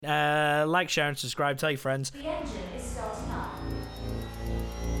Like, share, and subscribe. Tell your friends. The engine is starting up.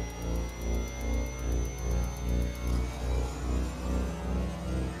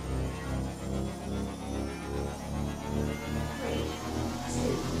 Three,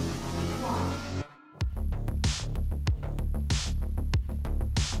 two, one.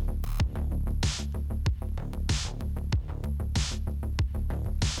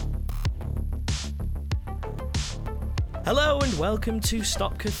 Hello and welcome to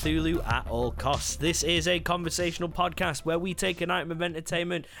Stop Cthulhu at All Costs. This is a conversational podcast where we take an item of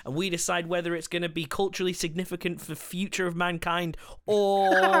entertainment and we decide whether it's going to be culturally significant for the future of mankind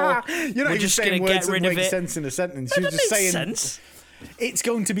or You're not we're even just saying going to words get that rid make of it. sense in a sentence. You're That just makes saying sense. it's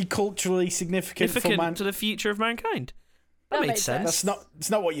going to be culturally significant for man. To the future of mankind. That That made makes sense. sense. It's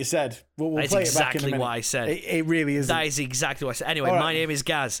not what you said. We'll That's play it back in a exactly minute. what I said. It really is. That is exactly what I said. Anyway, All right. my name is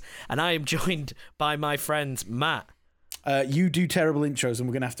Gaz and I am joined by my friend Matt. You do terrible intros, and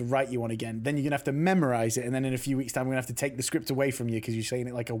we're going to have to write you one again. Then you're going to have to memorize it, and then in a few weeks' time, we're going to have to take the script away from you because you're saying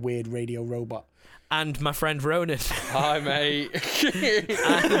it like a weird radio robot. And my friend Ronan. Hi, mate.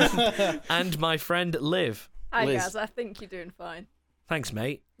 and my friend Liv. Hi Liz. guys, I think you're doing fine. Thanks,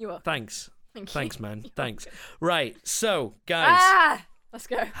 mate. You are. Thanks. Thank you. Thanks, man. You're Thanks. welcome. Right. So, guys, Let's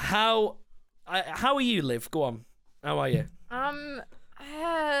go. how are you, Liv? Go on. How are you?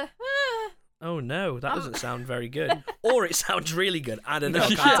 Oh no, that doesn't sound very good. Or it sounds really good. I don't know. I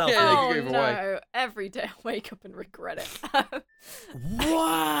can't tell. Yeah. Oh give no! away. Every day I wake up and regret it.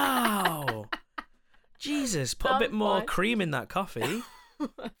 Wow. Jesus, put a I'm bit more fine. cream in that coffee.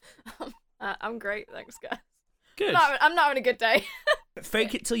 I'm great, thanks guys. Good. I'm not having a good day.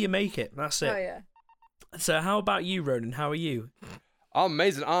 Fake it till you make it. That's it. Oh yeah. So, how about you, Ronan? How are you? I'm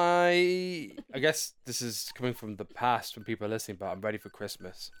amazing. I guess this is coming from the past when people are listening, but I'm ready for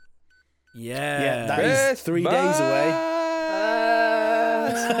Christmas. Yeah. that is 3 days away.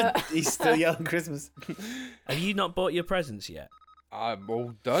 He's still yelling Christmas. Have you not bought your presents yet? I'm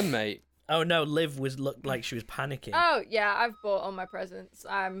all done, mate. Oh no, Liv looked like she was panicking. Oh yeah, I've bought all my presents.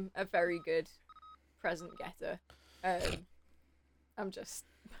 I'm a very good present getter. I'm just.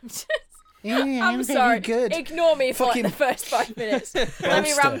 I'm sorry. Good. Ignore me for like Fucking the first 5 minutes. Let me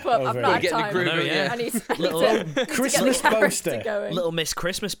boaster ramp up. I've over not here. had Get in the time. groove, No, yeah. I need to, Little Christmas to get the character boaster. going. Little Miss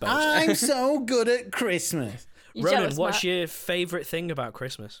Christmas boast. I'm so good at Christmas. You Ronan, jealous, what's Matt? your favourite thing about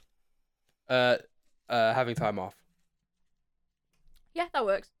Christmas? Having time off. Yeah, that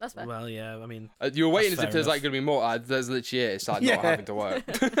works. That's fair. Well, yeah, I mean, You were waiting as That's if fair there's like enough. going to be more. There's literally it. It's like Yeah. not having to work.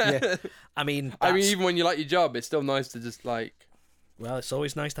 Yeah. I mean, I mean, that's- even when you like your job, it's still nice to just like, well, it's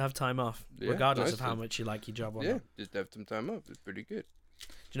always nice to have time off, Yeah, regardless nice of how to- much you like your job or yeah, not. just have some time off. It's pretty good. Do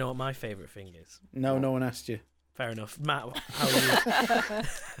you know what my favourite thing is? No one asked you. Fair enough. Matt, how are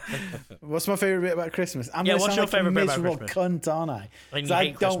you? What's my favourite bit about Christmas? I'm Yeah, gonna what's sound your like favourite a bit about miserable Christmas? cunt, aren't I? And 'Cause you I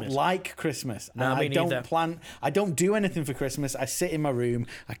hate don't Christmas. like Christmas. No, and me I don't neither. plan. I don't do anything for Christmas. I sit in my room,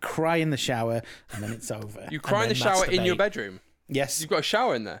 I cry in the shower, and then it's over. You cry in the then shower in your masturbate. bedroom. Yes. You've got a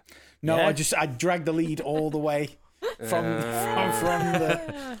shower in there. No, Yeah. I drag the lead all the way from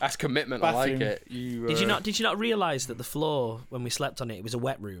the. That's commitment. I like Bathroom. it. You Did you not realise that the floor when we slept on it was a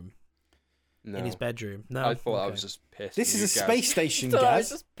wet room No. in his bedroom? No, I thought I Okay. was just pissed. This at is a you guys. space station, Thought I was guys.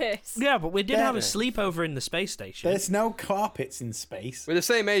 just pissed. Yeah, but we did Yeah. have a sleepover in the space station. There's no carpets in space. We're the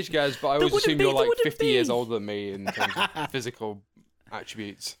same age, guys, but I There always wouldn't assume be, you're there like wouldn't 50 years be. older than me in terms of physical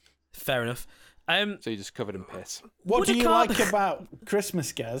attributes. Fair enough. So you're just covered in piss. What Would do a you carp- like about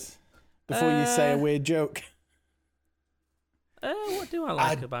Christmas, Gaz? Before you say a weird joke. What do I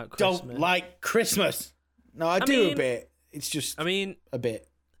like about Christmas? Don't like Christmas. No, I do mean- a bit. It's just I mean, a bit.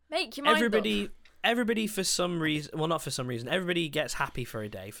 Make your mind everybody for some reason, well, not for some reason, everybody gets happy for a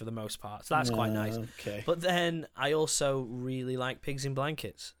day for the most part. So that's quite nice. Okay. But then I also really like pigs in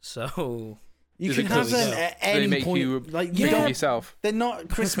blankets. So You Does can it have cause- them Yeah. at Do they any make point. you Like think don't- of yourself? They're not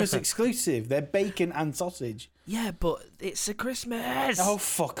Christmas exclusive. They're bacon and sausage. yeah, but it's a Christmas. Oh,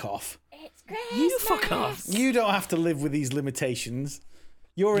 fuck off. It's Christmas. You fuck off. You don't have to live with these limitations.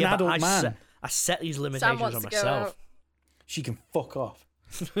 You're an Yeah, but adult man. I set these Sam limitations wants on to go myself. out. She can fuck off.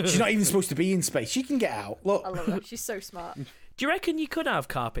 She's not even supposed to be in space. She can get out. Look. I love her. She's so smart. Do you reckon you could have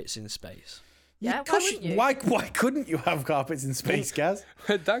carpets in space? Yeah, why Gosh, wouldn't you? why couldn't you have carpets in space, Gaz?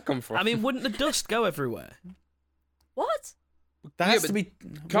 Where'd that come from? I mean, wouldn't the dust go everywhere? What? That Yeah, has but to be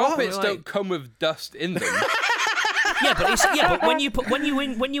carpets What? don't come with dust in them. But when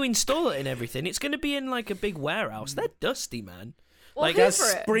you install it and everything, it's going to be in like a big warehouse. They're dusty, man. Well, Like, Gaz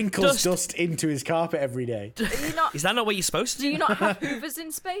Hoover it. sprinkles dust into his carpet every day. Are you not? Is that not what you're supposed to Do do? you not have Hoovers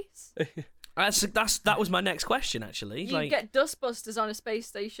in space? That was my next question, actually. You Like, get dustbusters on a space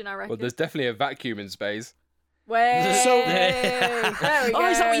station, I reckon. Well, there's definitely a vacuum in space. Way. So- There we go. Oh,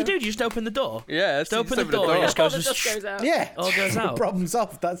 is that what you do? You just open the door? Yeah, Just open the door and it just All goes... the dust goes out. Yeah, All goes out. Problem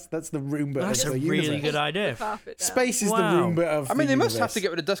solved. That's the Roomba That's of a the really universe. good idea. Carpet down. Space is Wow. the Roomba of I mean, the they must have universe. to get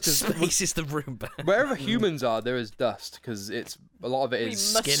rid of dust because Space is the Roomba. wherever humans are, there is dust because it's a lot of it We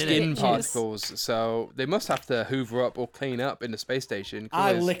is must Skin skin bitches. particles. So they must have to hoover up or clean up in the space station. 'cause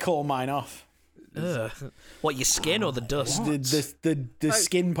I there's- lick all mine off. Ugh. What, your skin or the dust? The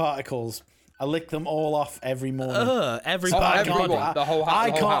skin particles. I lick them all off every morning. Every Oh, part of your everyone. body. The whole I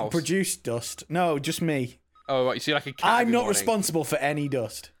the whole can't house. produce dust. No, just me. Oh, right, you see like a cat. I'm every not morning. responsible for any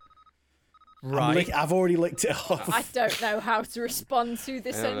dust. Right. I've already licked it off. I don't know how to respond to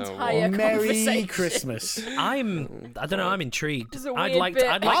this I don't know. entire Merry conversation. Christmas. I don't know, I'm intrigued. There's a I'd weird like bit.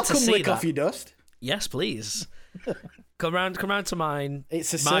 to, I'd I'll like to come see lick that. off your dust. Yes, please. Come round to mine.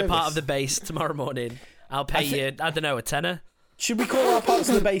 It's a my service. part of the base tomorrow morning. I'll pay you, I don't know, a tenner. Should we call our parts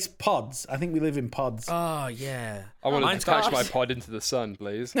of the base pods? I think we live in pods. Oh, yeah. I want to Mine's attach got- my pod into the sun,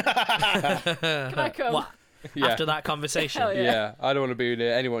 please. Can I come? What? Yeah. After that conversation? Hell Yeah, I don't want to be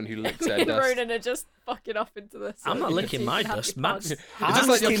near anyone who licks Me their and dust. Ronan are just fucking off into the sun. I'm not licking So you my can have dust, your man. pods. I'm just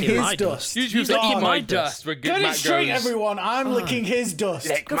like licking licking his my dust. You He's licking licking my my dust. Where good Get it Matt straight, goes. everyone. I'm licking his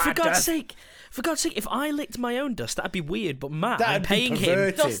dust. God, for God's sake. For God's sake, if I licked my own dust, that'd be weird. But Matt, That'd I'm be paying him.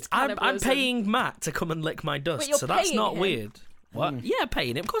 perverted. Dust I'm cannibalism. paying Matt to come and lick my dust, you're so that's paying not him? weird. What? Yeah,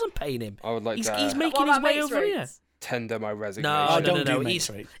 paying him. Of course, I'm paying him. I would like He's to making What his about way mates over here. rates? tender my resignation. No, Oh, no, don't no. do mates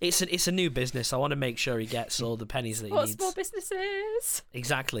rates. It's a new business. I want to make sure he gets all the pennies that he Support needs. small businesses.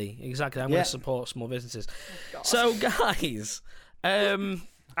 Exactly. I'm Yeah. going to support small businesses. God. So, guys,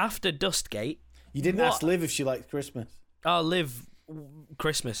 after Dustgate, You didn't What? ask Liv if she likes Christmas. I'll live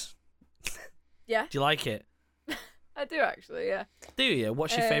Christmas. Yeah, Do you like it? I do actually. Yeah, Do you?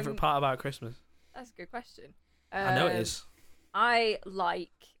 What's your favourite part about Christmas? that's a good question. I know it is. I like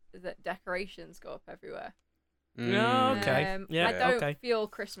that decorations go up everywhere. No, okay. Yeah, I don't okay. feel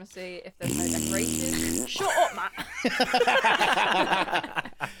Christmassy if there's no decorations. Shut up, Matt.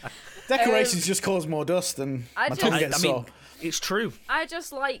 Decorations just cause more dust and I my just- tongue I gets mean, sore. it's true. I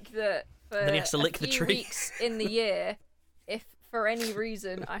just like that for Then he has to lick a the few tree. weeks in the year, if for any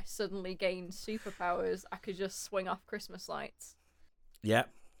reason I suddenly gained superpowers, I could just swing off Christmas lights. Yeah.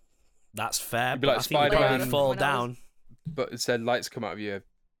 That's fair. You'd be But like I think you'd Spider-Man. probably fall When I was- down. But it said lights come out of you.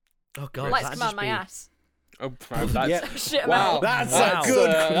 Oh, God. Lights that'd come out just my be... ass. Oh, that's, Yeah. Shit 'em Wow. out. That's Wow. a good.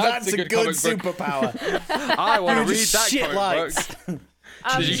 That's a That's a good good comic book. superpower. I want You to read just that shit comic lights. book.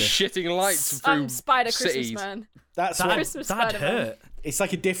 I'm, She's shitting lights through I'm Spider cities. Christmas man. That's That'd, what. Christmas that'd Spider-Man. hurt. It's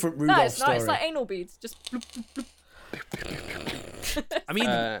like a different No, Rudolph it's not. story. It's like anal beads. Just bloop, bloop, bloop. I mean,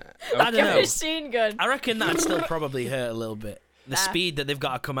 Uh, I don't Give me know. a machine gun. I reckon that'd still probably hurt a little bit. The Nah. speed that they've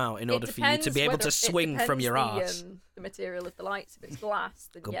got to come out in It order for you to depends be able whether- to it swing from depends your arse. the material of the lights. If it's glass,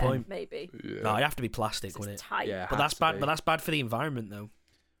 then Good yeah, point. maybe. yeah. No, it'd have to be plastic, It's wouldn't it? tight. Yeah, But has that's to bad. be. But that's bad for the environment, though.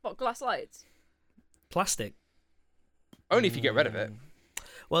 What, glass lights? Plastic. Only if you get rid of it.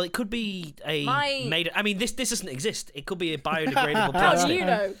 Well, it could be a My- made. I mean, this doesn't exist. It could be a biodegradable How do plastic. you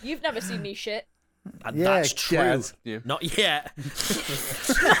know? You've never seen me shit. And Yeah, that's true. Gaz. Yeah. Not yet.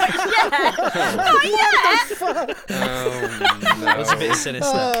 Oh, That's a bit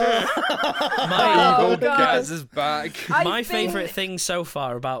sinister. Oh, Evil God. Gaz is back. I My think- favourite thing so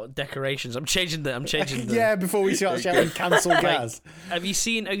far about decorations. I'm changing the. Yeah, before we start shouting cancel Gaz. Have you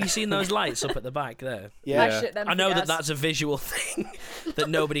seen those lights up at the back there? Yeah. I shit them I know for that gas. that's a visual thing that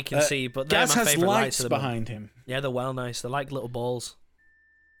nobody can see, but they're Gaz my has favourite lights lights at the moment. behind him. Yeah, they're well nice. They're like little balls.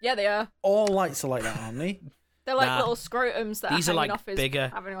 Yeah, they are. All lights are like that, aren't they? They're like Nah. little scrotums that These are are, hanging like, off his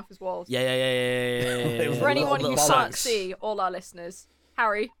bigger. having off his walls. Yeah. For anyone who little can't bollocks. see, all our listeners,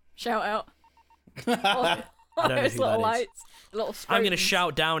 Harry, shout out. all I don't know his who little that is. lights, little scrotums. I'm gonna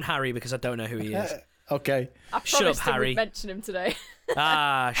shout down Harry because I don't know who he is. Okay. I Shut up, promised him Harry. we'd mention him today.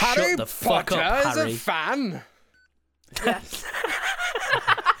 Ah, Harry shut the fuck Potter up, is Harry. a fan. Yes.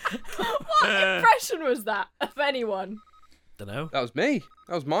 What impression was that of anyone? Don't know. That was me.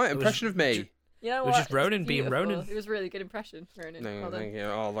 That was my impression of me. You know It what? was just It's Ronan being beautiful. Ronan. It was a really good impression, Ronan. No, Well done. thank you.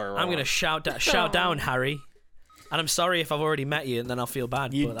 Oh, I'm gonna shout down Harry, and I'm sorry if I've already met you, and then I'll feel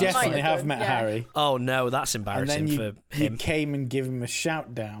bad. You but that's definitely Might have have done, met yeah. Harry. Oh no, that's And embarrassing then for you him. came and give him a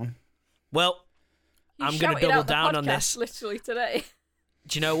shout down. Well, You I'm gonna shouted double out the down on podcast this. literally today.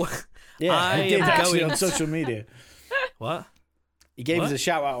 Do you know what? Yeah, I he did am actually going- on social media. What? He gave us What? a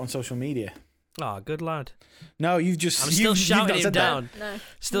shout out on social media. Oh, good lad. No, you've just I'm still you've shouting not him said that. down. No.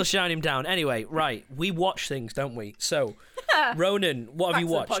 Still shouting him down. Anyway, right. We watch things, don't we? So, Ronan, what have you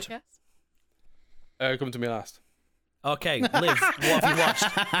Back to the watched? podcast. Come to me last. Okay, Liv, what have you watched?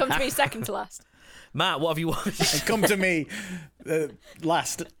 Come to me second to last. Matt, what have you watched? Come to me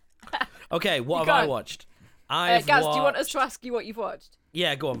last. Okay, what You have I can't. watched? I've Gaz, do you want us watched- to ask you what you've watched?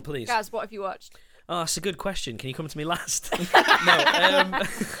 Yeah, go on, please. Gaz, what have you watched? Oh, it's a good question. Can you come to me last?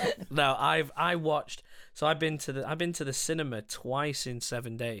 No, I watched. So I've been to the cinema twice in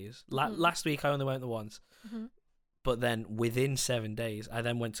 7 days. Last week I only went the once, but then within 7 days I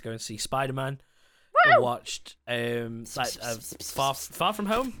then went to go and see Spider-Man. I watched Far From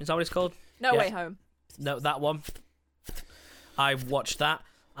Home. Is that what it's called? No Yeah. Way Home. No, that one. I've watched that.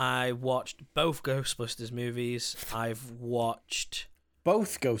 I watched both Ghostbusters movies. I've watched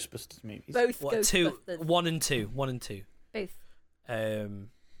Both Ghostbusters movies. Both what, Ghostbusters. one and two. Both.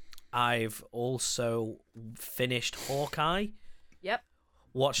 I've also finished Hawkeye. Yep.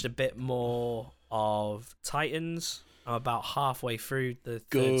 Watched a bit more of Titans. I'm about halfway through the third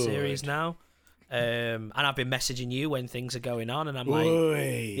Good. series now. And I've been messaging you when things are going on, and I'm like,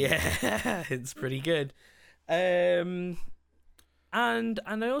 Oi. yeah, it's pretty good. And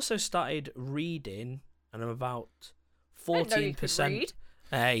I also started reading, and I'm about I didn't know you could 14%. read.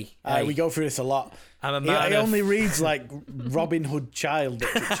 Hey, We go through this a lot. I'm a He man of- only reads like Robin Hood child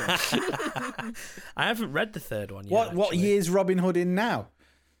literature. I haven't read the third one yet. What actually. year's Robin Hood in now?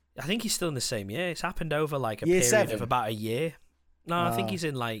 I think he's still in the same year. It's happened over like a Year period 7? of about a year. No, I think Ah. he's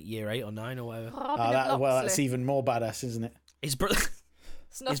in like year 8 or 9 or whatever. Robin of Well, that's Locksley. even more badass, isn't it? His brother,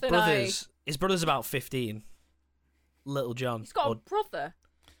 It's nothing his brother's about 15. Little John. He's got a Or- brother.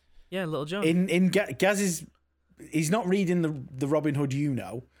 yeah, Little John. In Gaz's, he's not reading the Robin Hood you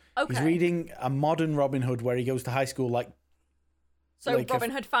know. Okay. He's reading a modern Robin Hood where he goes to high school. Like, So like a-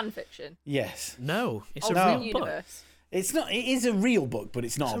 Robin Hood fan fiction. yes, No, it's a Alternate real book. universe. it's not. It is a real book, but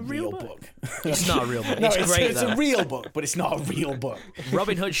it's not a real book. It's not a real book. No, It's great it's though. a real book, but it's not a real book.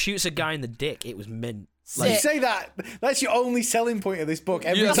 Robin Hood shoots a guy in the dick. It was mint. You Sick. say that. That's your only selling point of this book.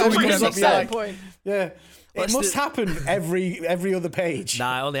 Every Yeah, time that's it what comes we up, keep you're saying. like, point. yeah. What's It must the- happen every other page.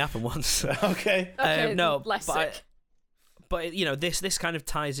 Nah, it only happened once. Okay. Okay, No, less but sick. but you know this kind of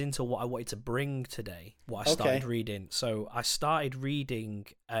ties into what I wanted to bring today. What I started Okay. reading. So I started reading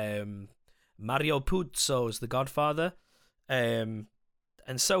Mario Puzo's The Godfather, and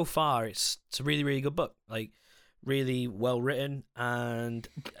so far it's a really really good book. Like really well written, and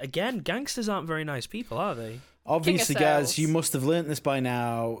again, gangsters aren't very nice people, are they? Obviously, King of guys, Sales. you must have learnt this by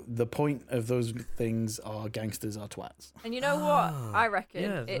now. The point of those things are gangsters are twats. And you know what? I reckon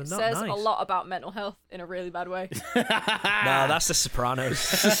yeah, they're it not says a nice. lot about mental health in a really bad way. No, that's The Sopranos.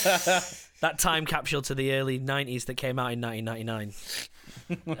 That time capsule to the early 90s that came out in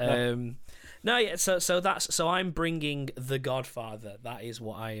 1999. No, yeah. So I'm bringing The Godfather. That is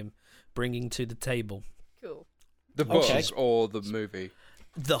what I am bringing to the table. Cool. The book Okay. or the movie?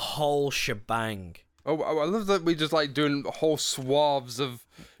 The whole shebang. Oh, I love that we just like doing whole swaths of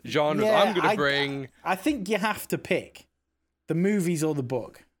genres. I'm gonna bring. I think you have to pick the movies or the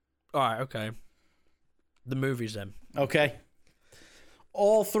book. All right, okay. The movies then. Okay.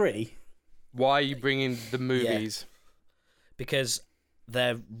 All three. Why are you bringing the movies, Because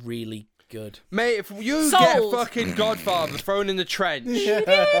they're really good. mate? If you get Sold. fucking Godfather thrown in the trench, I'm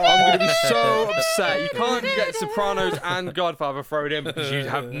gonna be so upset. You can't get Sopranos and Godfather thrown in because you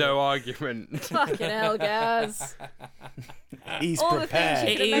have no argument. Fucking hell, guys. He's All the things prepared.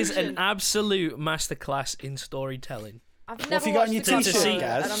 you It could is an mention. absolute masterclass in storytelling. I've have never you got watched on your The t-shirt, Godfather,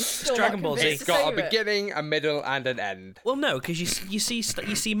 Gaz? and I'm still Dragon not Ball Z. convinced It's to got a save it. beginning, a middle, and an end. Well, no, because you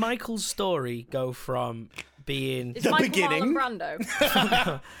see Michael's story go from being Is The Michael beginning. Marlon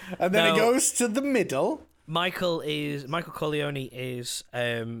Brando? And then it No. goes to the middle. Michael Corleone is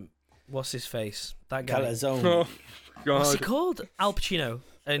what's his face? That guy. Calzone. Oh, What's he God. called? Al Pacino.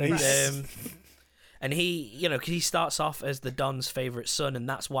 And Yes. and he, you know, 'cause he starts off as the Don's favorite son, and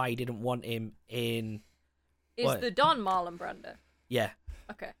that's why he didn't want him in. Is What? the Don Marlon Brando? Yeah.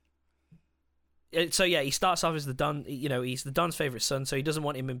 Okay. So yeah, he starts off as the Don. You know, he's the Don's favorite son, so he doesn't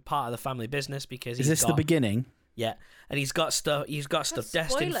want him in part of the family business because Is he's this got, the beginning? Yeah, and he's got stuff. He's got stuff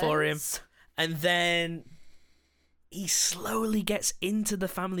destined for him. Spoilers. And then he slowly gets into the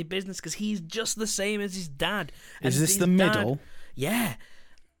family business because he's just the same as his dad. Is And this his the dad- middle? Yeah.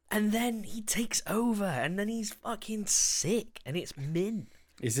 And then he takes over, and then he's fucking sick, and it's mint.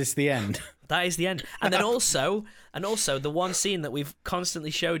 Is this the end? That is the end. And then also the one scene that we've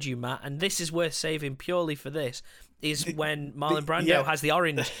constantly showed you, Matt, and this is worth saving purely for this, is when Marlon Brando yeah. has the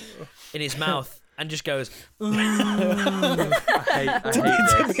orange in his mouth and just goes, I hate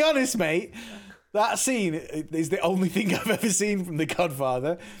To be honest, mate, that scene is the only thing I've ever seen from The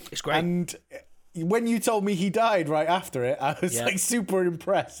Godfather. It's great. And when you told me he died right after it, I was Yeah. like super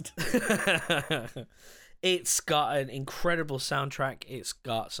impressed. It's got an incredible soundtrack. It's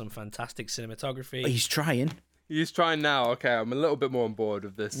got some fantastic cinematography. He's trying. He's trying now. Okay, I'm a little bit more on board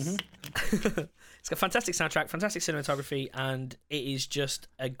with this. It's got fantastic soundtrack, fantastic cinematography, and it is just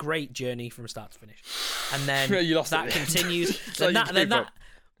a great journey from start to finish. And then You lost that it. continues. So then you that, keep up.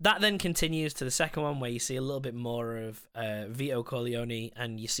 that then continues to the second one, where you see a little bit more of Vito Corleone,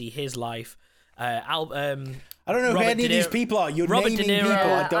 and you see his life. I don't know Robert who any De of these Niro- people are. You're Robert De naming Niro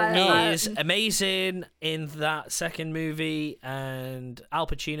people I don't know. is amazing in that second movie, and Al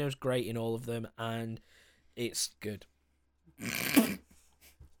Pacino's great in all of them, and it's good.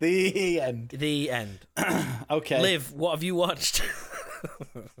 The end. The end. Okay. Liv, what have you watched?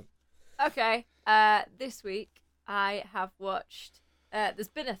 Okay. This week I have watched. There's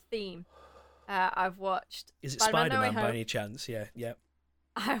been a theme. I've watched. Is it Spider-Man: No Way Spider-Man by Home. any chance? Yeah.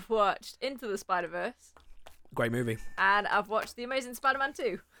 I've watched Into the Spider-Verse, Great movie. and I've watched The Amazing Spider-Man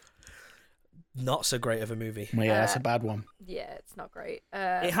 2. Not so great of a movie. Well, yeah, that's a bad one. Yeah, it's not great.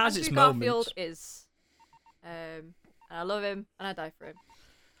 It has Andrew its Garfield moments. is, and I love him, and I die for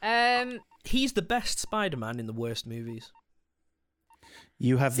him. He's the best Spider-Man in the worst movies.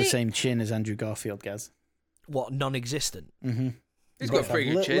 You have the See- same chin as Andrew Garfield, Gaz. What, non-existent? Mm-hmm. He's got a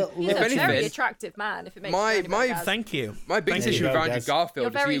pretty good chin. Little- He's If a very anything, attractive man. If it makes my- you feel any my- better, Gaz. Thank you. my biggest There you issue with go, Andrew guys. You're Garfield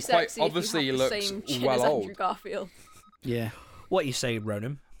is very he quite sexy. obviously if you have the looks same chin well as old. Andrew Garfield. Yeah. What you say,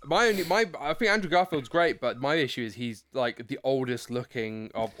 Ronan? I think Andrew Garfield's great, but my issue is he's like the oldest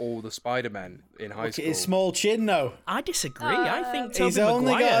looking of all the Spider-Men in high Look school. at his small chin, though. I disagree. I think He's Tobey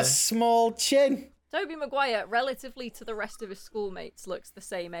only Maguire. got a small chin. Tobey Maguire, relatively to the rest of his schoolmates, looks the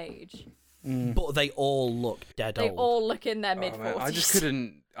same age. But they all look dead They old. all look in their Oh, mid man, 40s. I just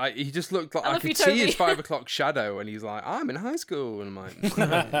couldn't. He just looked like I I love could you, see his Toby. 5 o'clock shadow, and he's like, "I'm in high school," and I'm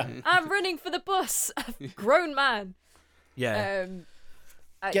like, I'm running for the bus. Grown man. Yeah.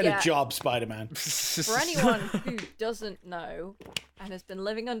 Get Yeah. a job, Spider-Man. For anyone who doesn't know and has been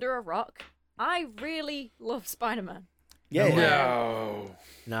living under a rock, I really love Spider-Man. Yeah, yeah. no.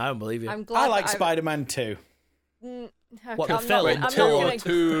 No, I don't believe you. I'm glad I like that Spider-Man too. What, the I'm film? Not, I'm Two not or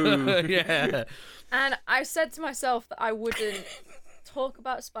gonna, two. yeah. And I said to myself that I wouldn't talk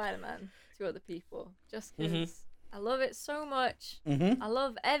about Spider-Man to other people just because I love it so much. Mm-hmm. I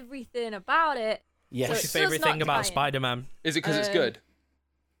love everything about it. Yes. What's it your does favourite not thing about tie in. Spider-Man? Is it because it's good?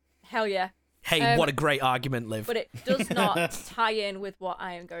 Hell yeah. Hey, what a great argument, Liv. But it does not tie in with what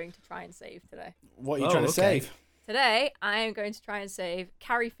I am going to try and save today. What are you Oh, trying to okay. save? Today, I am going to try and save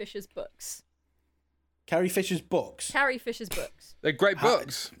Carrie Fisher's books. Carrie Fisher's books. Carrie Fisher's books. They're great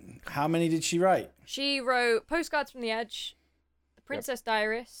books. How many did she write? She wrote Postcards from the Edge, The Princess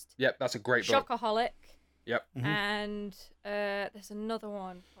Diarist, Yep, that's a great book. Shockaholic, Yep. and there's another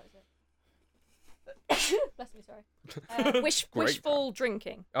one. What is it? Bless me, sorry. Wishful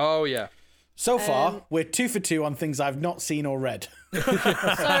Drinking. Oh yeah. So far, Um, we're 2 for 2 on things I've not seen or read.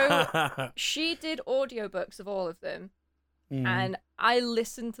 So she did audiobooks of all of them, and I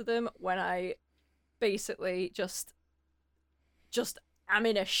listened to them when I basically just am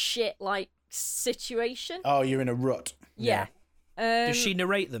in a shit like situation. Oh, you're in a rut. Yeah. Does she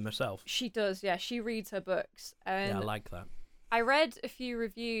narrate them herself? She does, yeah. She reads her books, and Yeah, I like that. I read a few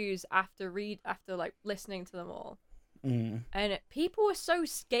reviews after like listening to them all, and people were so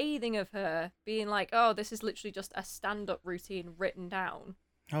scathing of her, being like, "Oh, this is literally just a stand-up routine written down."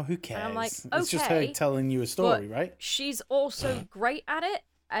 Oh, who cares? I'm like, It's just her okay, telling you a story, but right? she's also great at it,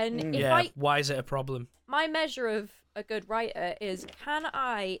 and if Yeah. Why is it a problem? my measure of a good writer is, can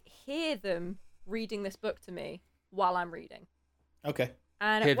I hear them reading this book to me while I'm reading? Okay.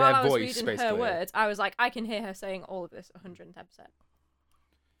 And Hear while their I was voice, reading her basically. words, I was like, I can hear her saying all of this 110%.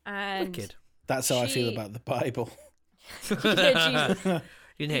 And Wicked. That's how I feel She- about the Bible. you can hear Jesus. You can hear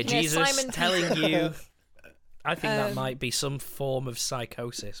You can hear Jesus Simon telling Peter. you. I think that Um, might be some form of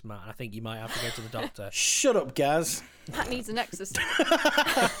psychosis, Matt. I think you might have to go to the doctor. Shut up, Gaz. That needs an exorcist.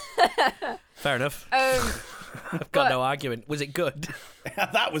 Fair enough. Um, I've got but- no argument. Was it good?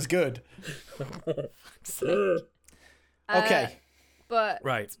 That was good. Okay. but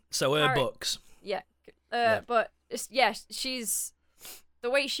Right. So her Alright. books. yeah, Yeah. but she's the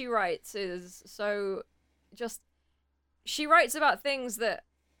way she writes is so just. She writes about things that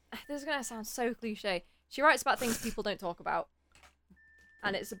this is gonna sound so cliche. She writes about things people don't talk about,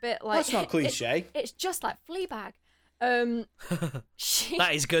 and it's a bit like That's not cliche. It's just like Fleabag. She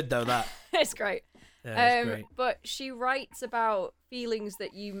That is good though. That. it's great. Yeah, that's great. But she writes about feelings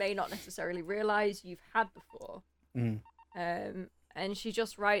that you may not necessarily realize you've had before. And she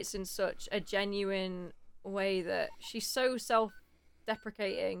just writes in such a genuine way that she's so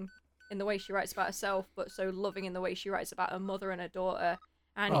self-deprecating in the way she writes about herself, but so loving in the way she writes about her mother and her daughter,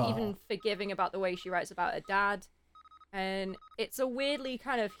 and Aw. even forgiving about the way she writes about her dad. And it's a weirdly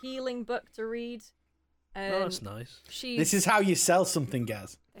kind of healing book to read. Oh, that's nice. This is how you sell something,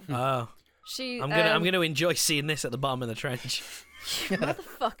 Gaz. Oh, I'm gonna enjoy seeing this at the bottom of the trench.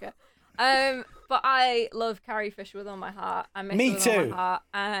 Motherfucker. But I love Carrie Fisher with all my heart. I miss Me her with all too. my heart,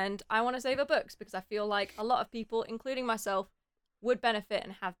 and I want to save her books because I feel like a lot of people, including myself, would benefit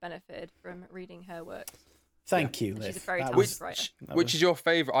and have benefited from reading her works. Thank you, And Liv. she's a very That talented was- writer. Which is your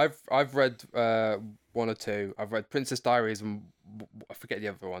favorite? I've read one or two. I've read Princess Diaries and I forget the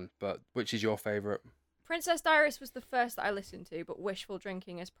other one. But which is your favorite? Princess Diaries was the first that I listened to, but Wishful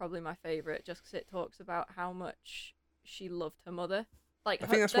Drinking is probably my favorite, just because it talks about how much she loved her mother. Like I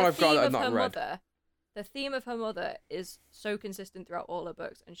think that's the what I've got theme that I've of not her read. mother. The theme of her mother is so consistent throughout all her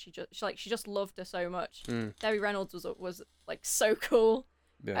books, and she just loved her so much. Debbie Reynolds was like so cool.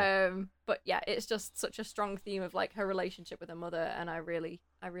 Yeah. But yeah, it's just such a strong theme of like her relationship with her mother, and I really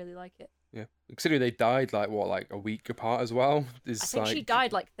like it. Yeah. Considering they died like a week apart as well. I think she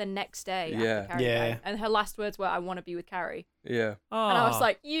died like the next day Yeah. after Carrie Yeah. died, and her last words were, "I want to be with Carrie," Yeah. Oh, and I was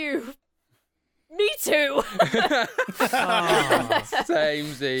like, me too.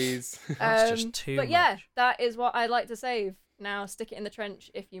 Samesies. That's just too But yeah, much. that is what I'd like to save. Now stick it in the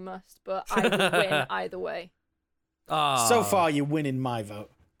trench if you must, but I will win either way. So far, you're winning my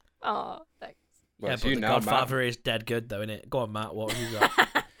vote. Oh, thanks. Well, Yeah, it's but you The now, Matt. Godfather is dead good, though, innit? Go on, Matt. What have you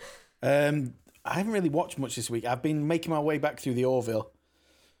got? I haven't really watched much this week. I've been making my way back through the Orville,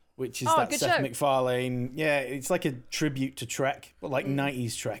 which is that good Seth show. MacFarlane. Yeah, it's like a tribute to Trek, but like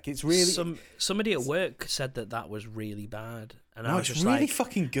 90s Trek. It's really Somebody at work said that was really bad, and I no, was it's just really like,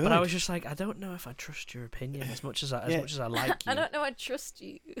 fucking good. but I was just like, I don't know if I trust your opinion as much as I like you. I don't know. I trust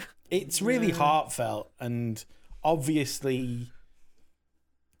you. It's really heartfelt and obviously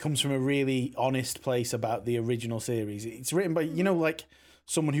comes from a really honest place about the original series. It's written by, like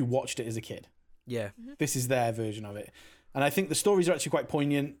someone who watched it as a kid. Yeah, This is their version of it. And I think the stories are actually quite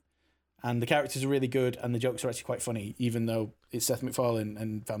poignant and the characters are really good and the jokes are actually quite funny, even though it's Seth MacFarlane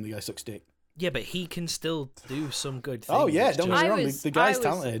and Family Guy sucks dick. yeah, but he can still do some good things. Oh, yeah, It's don't get just- me I wrong, was, the guy's I was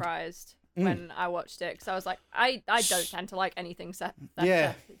talented. surprised when I watched it because I was like, I don't tend to like anything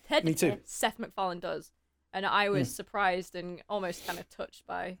me too. Seth MacFarlane does, and I was surprised and almost kind of touched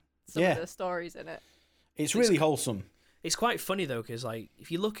by some Yeah. of the stories in it. It's really wholesome. It's quite funny though, because like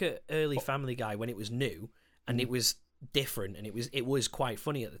if you look at early Family Guy when it was new and it was different and it was quite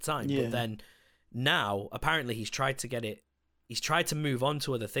funny at the time, Yeah. but then now apparently he's tried to move on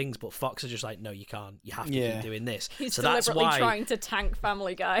to other things, but Fox are just like, no, you can't. You have to keep doing this. He's so that's deliberately why, trying to tank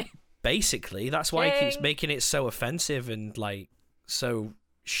Family Guy. basically, that's why he keeps Ding. making it so offensive and like so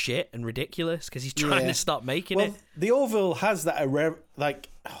shit and ridiculous because he's trying Yeah. to stop making Well, it. the Orville has that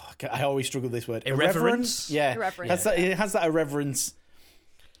I always struggle with this word. Irreverence? Yeah. Irreverence. It has that irreverence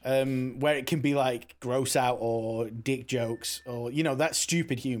where it can be like gross out or dick jokes or, that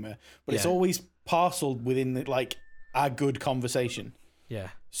stupid humor. But it's Yeah. always parceled within like a good conversation. Yeah.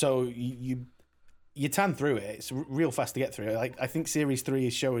 So you tan through it. It's real fast to get through it. Like, I think Series 3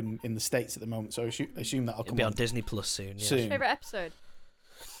 is showing in the States at the moment. So I assume that'll It'll come be on on Disney Plus soon. Yeah. soon. Favorite episode?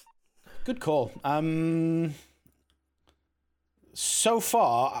 Good call. So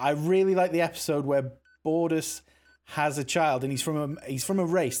far, I really like the episode where Borders has a child, and he's from a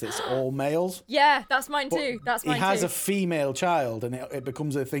race that's all males. Yeah, that's mine But too. That's he mine has too. a female child, and it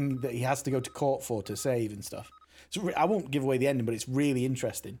becomes a thing that he has to go to court for to save and stuff. So I won't give away the ending, but it's really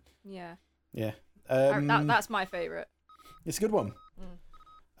interesting. Yeah, Yeah, that's my favorite. it's a good one.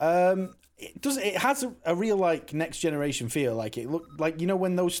 It has a real like Next Generation feel. Like it looked like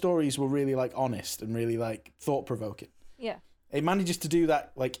when those stories were really like honest and really like thought provoking. Yeah, It manages to do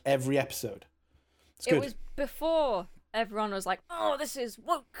that like every episode. It's it good. was before everyone was like, "Oh, this is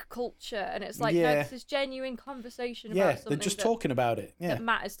woke culture," and it's like, no, Yeah. this is genuine conversation Yeah, about they're something just that, talking about it. Yeah, that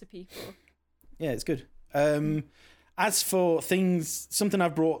matters to people. yeah, it's good. As for something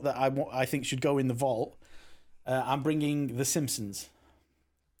I've brought that I think should go in the vault, I'm bringing The Simpsons.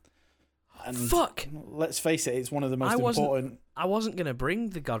 And Fuck! let's face it, it's one of the most I wasn't- important. I wasn't gonna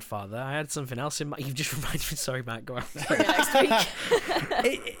bring The Godfather. I had something else in mind. You've just reminded me. Sorry, Matt. Go on. Next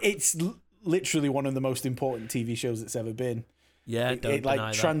week. It's literally one of the most important TV shows that's ever been. Yeah, don't it like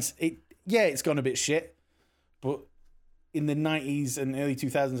deny that. It's gone a bit shit, but in the 90s and early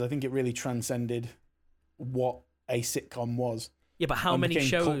 2000s, I think it really transcended what a sitcom was. Yeah, but how and many became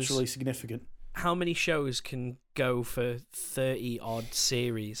shows? culturally significant? How many shows can go for 30 odd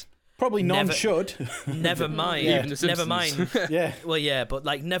series? Probably none Never- should. Never mind. Yeah. Even The Never Simpsons. mind. Yeah. Well, yeah, but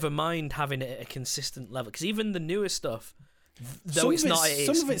like, never mind having it at a consistent level. Because even the newer stuff, though Some it's of not,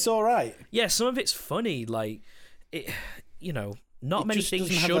 some of it's all right. yeah, some of it's funny. Like, it, not It many just things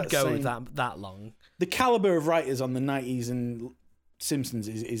doesn't have should that go same- that long. The caliber of writers on the 90s and Simpsons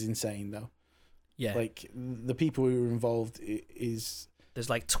is insane, though. Yeah. Like the people who are involved is There's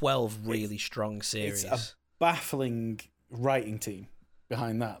like 12 really strong series. it's a baffling writing team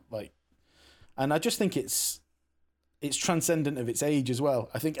behind that. Like, and I just think it's transcendent of its age as well.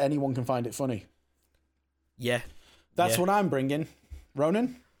 I think anyone can find it funny. Yeah. That's Yeah. what I'm bringing.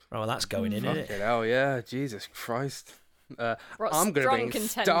 Ronan? Oh, well, that's going in, isn't it? Fucking hell, yeah. Jesus Christ. What I'm going to strong bring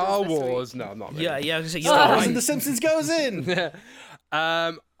contenders Star this week. Wars. No, I'm not. Really. Yeah, I was gonna say, Star you're Wars right. and The Simpsons goes in.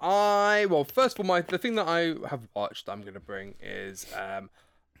 Well, first of all, the thing that I have watched, I'm going to bring is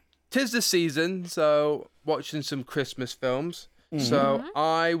 'tis the season, so watching some Christmas films. So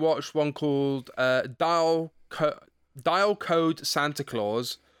I watched one called Dial Code Santa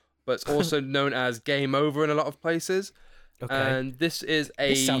Claus, but it's also known as Game Over in a lot of places. Okay. And this is a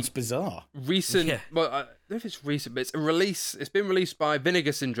This sounds bizarre. recent. Yeah. Well, I don't know if it's recent, but it's a release. It's been released by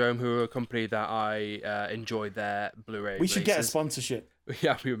Vinegar Syndrome, who are a company that I enjoy their Blu-ray. We should get a releases. sponsorship.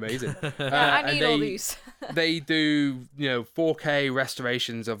 Yeah, it'd be amazing. Yeah, I and need all these. They do, 4K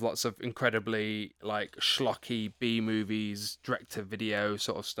restorations of lots of incredibly like schlocky B movies, direct-to-video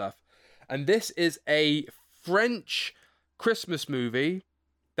sort of stuff. And this is a French Christmas movie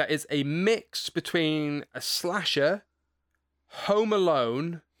that is a mix between a slasher, Home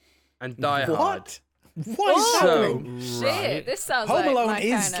Alone, and Die Hard. What is happening? Shit, Right. this sounds Home like Alone my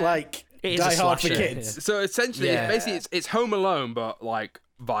is kinda... like It is a Die Hard for slasher, kids. So essentially, Yeah. it's Home Alone, but like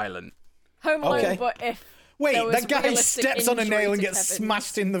violent. Home Alone, Okay. but if Wait, there was that guy realistic steps on a injury nail and to gets Kevin.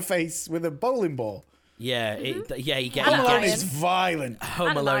 smashed in the face with a bowling ball. Yeah, yeah, you get. Home And you Alone get- iron. is violent. Home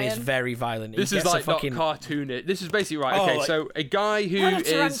and an Alone is iron. very violent. This He is gets a like fucking. not cartoonish. This is basically right. Oh, Okay, like- so a guy who and a is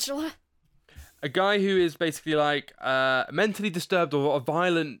tarantula. basically like mentally disturbed or a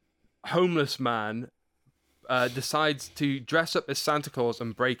violent homeless man decides to dress up as Santa Claus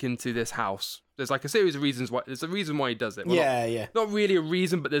and break into this house. There's like a series of reasons why. There's a reason why he does it. Well, Yeah. Not really a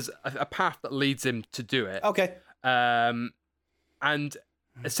reason, but there's a path that leads him to do it. Okay. And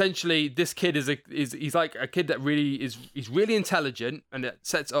essentially, this kid is he's like a kid that he's really intelligent, and it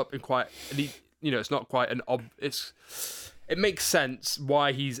sets up in quite. And he, it's not quite an it makes sense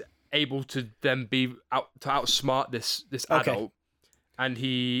why he's able to then be outsmart this Okay. adult. And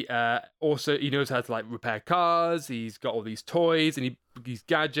he also he knows how to like repair cars. He's got all these toys and he's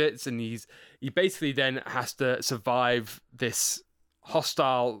gadgets, and he basically then has to survive this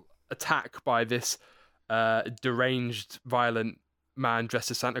hostile attack by this deranged, violent man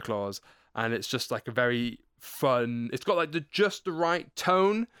dressed as Santa Claus. And it's just like a very fun. It's got like just the right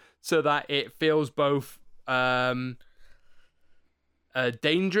tone so that it feels both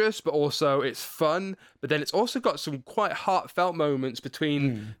dangerous, but also it's fun. But then it's also got some quite heartfelt moments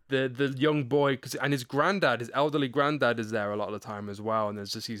between the young boy and his granddad. His elderly granddad is there a lot of the time as well, and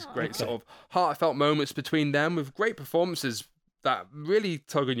there's just these great sort of heartfelt moments between them with great performances that really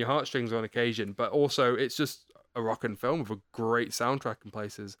tug on your heartstrings on occasion. But also it's just a rockin' film with a great soundtrack in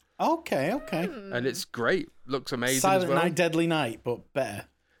places, Okay. and it's great. Looks amazing. Silent as well. Night, Deadly Night, but better.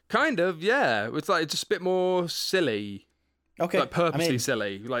 Kind of, yeah. It's like just a bit more silly. Okay. Like purposely I mean,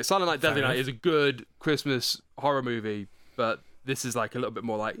 silly. Like Silent Night Deadly Fair Night enough. is a good Christmas horror movie, but this is like a little bit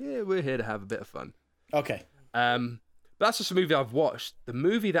more like, yeah, we're here to have a bit of fun. okay. But that's just a movie I've watched. The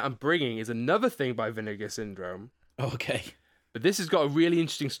movie that I'm bringing is another thing by Vinegar Syndrome, Okay. but this has got a really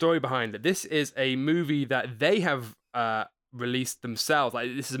interesting story behind it. This is a movie that they have released themselves.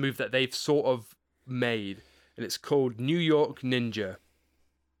 Like this is a movie that they've sort of made, and it's called New York Ninja.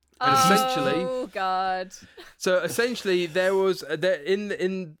 And essentially, Oh God. so essentially, there was in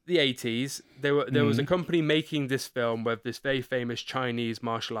the 80s there was a company making this film with this very famous Chinese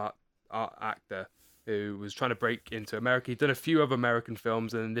martial art actor who was trying to break into America. He'd done a few other American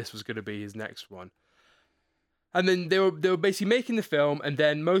films, and this was going to be his next one. And then they were basically making the film, and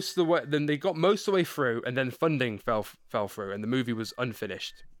then they got most of the way through, and then funding fell through, and the movie was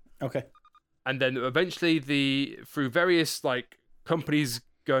unfinished. Okay. And then eventually, through various like companies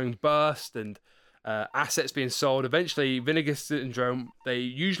going bust and assets being sold, eventually Vinegar Syndrome, they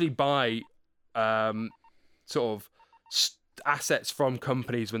usually buy sort of assets from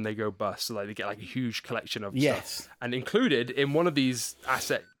companies when they go bust. So like they get like a huge collection of Yes. stuff. And included in one of these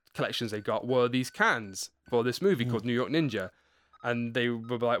asset collections they got were these cans for this movie called New York Ninja. And they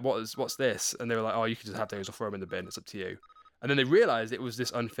were like, what's this? And they were like, oh, you can just have those or throw them in the bin. It's up to you. And then they realized it was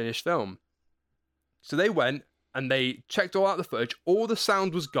this unfinished film. So they went and they checked all out the footage. All the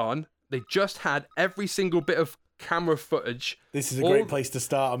sound was gone. They just had every single bit of camera footage. This is a great place to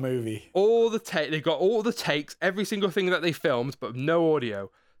start a movie. They got all the takes, every single thing that they filmed, but no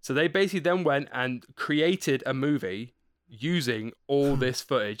audio. So they basically then went and created a movie using all this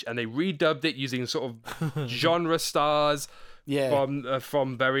footage, and they redubbed it using sort of genre stars, Yeah.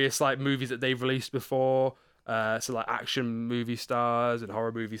 from various like movies that they've released before. So like action movie stars and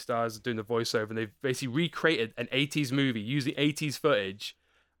horror movie stars doing the voiceover, and they've basically recreated an 80s movie using 80s footage,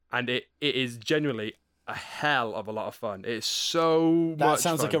 and it is genuinely a hell of a lot of fun. It's so That much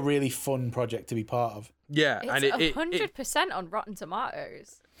sounds fun. like a really fun project to be part of. Yeah, and It's 100% on Rotten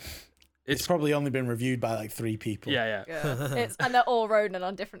Tomatoes. It's probably only been reviewed by like 3 people. yeah. And they're all Ronan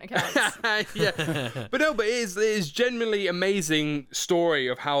on different accounts. Yeah, but it is genuinely amazing story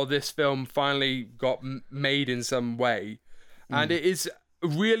of how this film finally got made in some way, and it is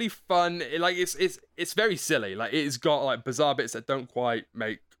really fun. It's very silly. Like it's got like bizarre bits that don't quite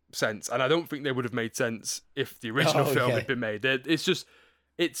make sense, and I don't think they would have made sense if the original film had been made.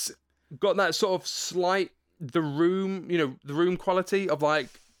 It's got that sort of slight the room quality of like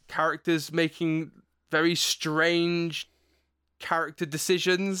characters making very strange character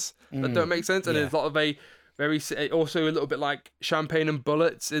decisions that don't make sense, and there's a lot of also a little bit like Champagne and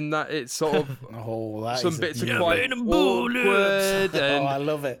Bullets in that it's sort of some bits are quite awkward, and I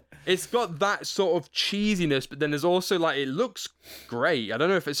love it. it's got that sort of cheesiness, but then there's also like it looks great. I don't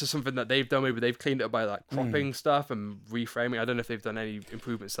know if it's just something that they've done, maybe they've cleaned it up by like cropping stuff and reframing. I don't know if they've done any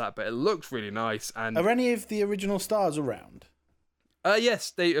improvements to that, but it looks really nice. And Are any of the original stars around?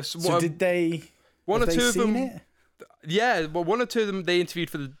 yes, they So did they? one have or they two of seen them. it? Yeah, well, one or two of them they interviewed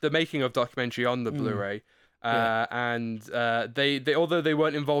for the making of documentary on the Blu-ray, and they although they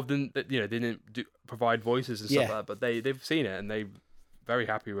weren't involved in they didn't provide voices and stuff like that, but they've seen it and they're very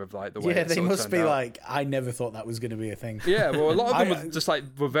happy with like the way. Yeah, it they sort of must turned be out. like, I never thought that was going to be a thing. Yeah, well, a lot of them I- were just like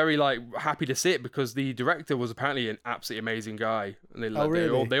were very like happy to see it because the director was apparently an absolutely amazing guy, and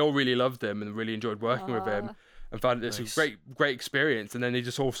really? they all really loved him and really enjoyed working with him. And found it Nice. a great experience, and then they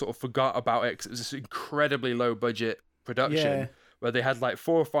just all sort of forgot about it because it was this incredibly low budget production Yeah. where they had like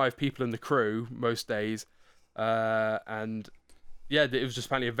 4 or 5 people in the crew most days, and yeah, it was just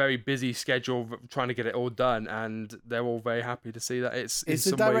apparently a very busy schedule trying to get it all done, and they're all very happy to see that it's. in Is the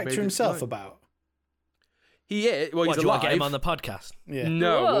some way made director it himself tonight. about? He is. Well, What, he's do you want to alive. get him on the podcast? Yeah.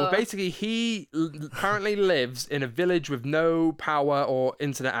 No, well, Whoa. basically, he apparently lives in a village with no power or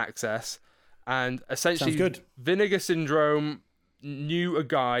internet access, and essentially, Sounds good. Vinegar Syndrome knew a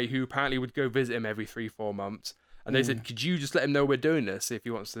guy who apparently would go visit him every 3-4 months, and they said, "Could you just let him know we're doing this if he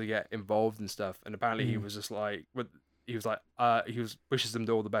wants to get involved and stuff?" And apparently, he was just like, he wishes them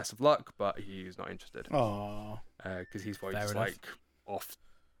all the best of luck, but he's not interested Oh. because he's probably Fair just enough. like off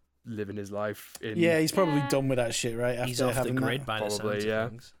living his life in. Yeah, he's probably Yeah. done with that shit, right? After He's off the having grid that. by the Probably, sounds yeah. of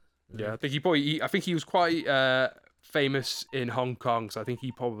things. Yeah, I think he was quite famous in Hong Kong, so I think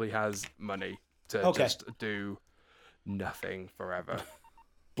he probably has money to Okay. just do nothing forever.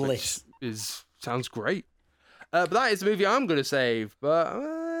 Bliss. Sounds great. But that is the movie I'm going to save. But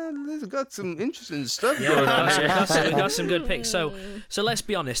it's got some interesting stuff Yeah, going we've on got some, here. we've got some good picks. So let's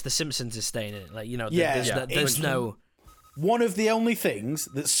be honest, The Simpsons is staying in it. Like Yeah, there's, yeah. there's no. One of the only things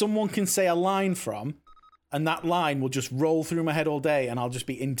that someone can say a line from, and that line will just roll through my head all day, and I'll just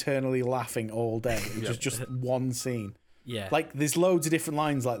be internally laughing all day. It's just one scene. Yeah, Like there's loads of different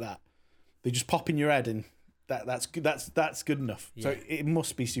lines like that. They just pop in your head, and that's good. That's good enough. So it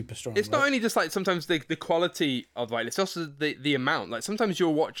must be super strong. It's not right? only just like sometimes the quality of like it's also the amount. Like sometimes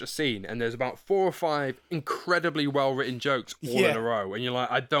you'll watch a scene and there's about 4 or 5 incredibly well written jokes all in Yeah. a row, and you're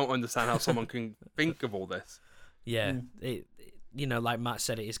like, I don't understand how someone can think of all this. yeah. Like Matt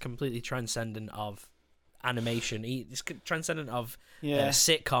said, it is completely transcendent of animation. It's transcendent of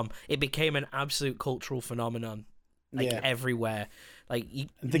sitcom. It became an absolute cultural phenomenon, like Yeah. everywhere. Like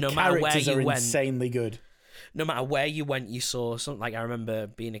The no matter where characters you are went, insanely good. no matter where you went, you saw something. Like I remember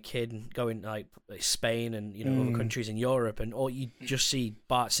being a kid and going like Spain and other countries in Europe, and all you just see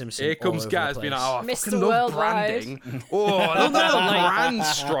Bart Simpson. Here comes all over Gaz the being place. like, oh, I Mr. fucking love Worldwide. branding. Oh, I love that the brand's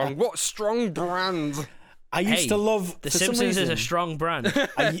strong. What strong brand? I used Hey, to love The for some Simpsons is reason, a strong brand.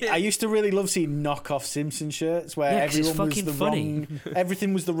 I used to really love seeing knockoff Simpson shirts where Yeah, 'cause it's everyone was fucking the funny. wrong,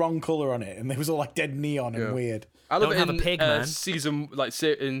 everything was the wrong color on it, and it was all like dead neon and weird. I love Don't it have in a pig, man. season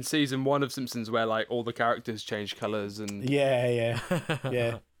in season 1 of Simpsons where like all the characters change colors and Yeah.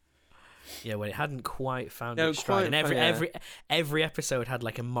 Yeah, well, it hadn't quite found Yeah, its stride, and quite, yeah. every episode had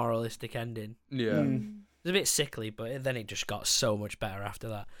like a moralistic ending. yeah. Mm. It was a bit sickly, but then it just got so much better after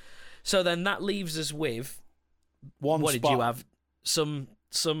that. So then that leaves us with One what spot. did you have?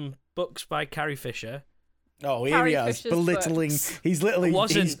 Some books by Carrie Fisher, Oh, here Carrie he is Fisher's belittling. books. He's literally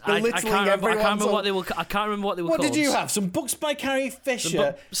Wasn't he's I belittling can't remember, I everyone's can't remember own- what they were. I can't remember what they were What called. did you have? Some books by Carrie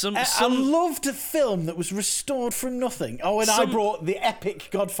Fisher. I loved a film that was restored from nothing. Oh, and I brought the epic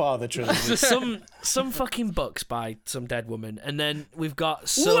Godfather trilogy. some fucking books by some dead woman, and then we've got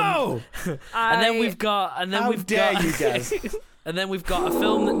some. Whoa! And then we've got. How dare you guys? And then we've got a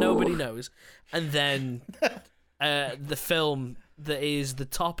film that nobody knows, and then the film that is the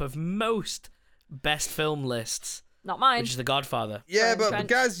top of most best film lists, Not mine. which is The Godfather. Yeah, Sorry, but Trent.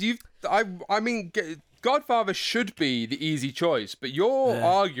 Gaz, I mean, Godfather should be the easy choice, but your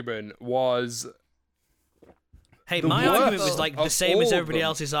argument was Hey, The my worst argument was like the of same as all of everybody them.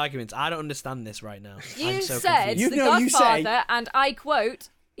 else's arguments. I don't understand this right now. You I'm so said confused. The You say- Godfather, and I quote,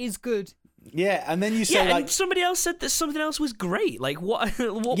 is good. Yeah, and then you Yeah, say like. and somebody else said that something else was great. Like what?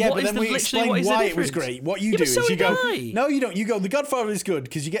 what Yeah, what but is then the we literally explain what is the why it was difference? great. What you Yeah, do but so is you did go, I. no, you don't. You go, The Godfather is good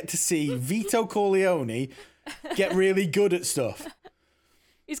because you get to see Vito Corleone get really good at stuff.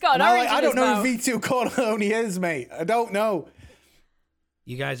 He's got an And orange in I don't his know mouth. who Vito Corleone is, mate. I don't know.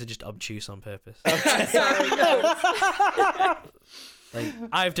 You guys are just obtuse on purpose. Sorry, guys. Like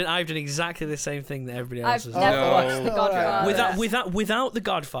I've done exactly the same thing that everybody else I've has never done. No. watched The Godfather. Without The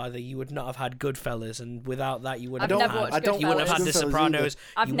Godfather, you would not have had Goodfellas, and without that, you wouldn't I've have never had. watched You wouldn't have had Goodfellas. The Sopranos.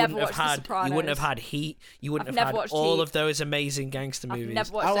 I've you never wouldn't have watched The had. You wouldn't have Sopranos. had Heat. You wouldn't I've have never had watched all Heat. of those amazing gangster I've movies.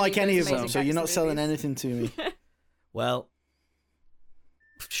 never watched I don't like any of those them, so you're not gangster selling movies. anything to me. Well,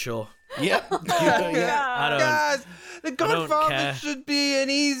 sure. Yeah. Yeah. I don't. Guys, The don't Godfather care. should be an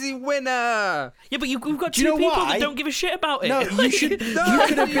easy winner. Yeah, but we've got Do you two know people why? that don't give a shit about it. No, you should. You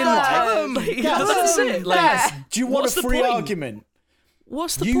could have been like, Yeah, that's it. Like, Guys, do you want what's a the free point? argument?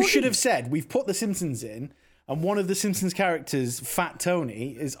 what's the You point? should have said we've put the Simpsons in, and one of the Simpsons characters, Fat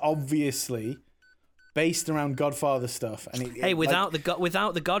Tony, is obviously based around Godfather stuff. And it, Hey, like-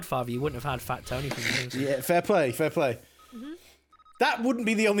 without the Godfather, you wouldn't have had Fat Tony from the Simpsons. yeah, fair play, fair play. That wouldn't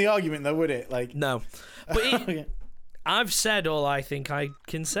be the only argument, though, would it? Like, No, but okay. I've said all I think I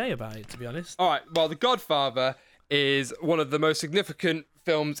can say about it. To be honest. All right, well, The Godfather is one of the most significant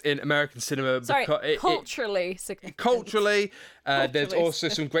films in American cinema. Sorry, because culturally significant. Culturally, there's Culturally also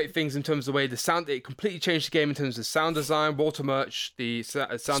some great things in terms of the way the sound. It completely changed the game in terms of sound design. Walter Murch, the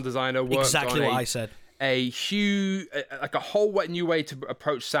sound designer, worked Exactly on what I said. a huge, like a whole new way to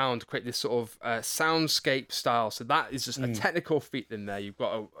approach sound to create this sort of soundscape style. So that is just a technical feat in there. You've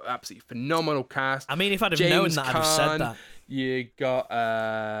got an absolutely phenomenal cast. I mean, if I'd have James known that, I'd have said Caan, that. You got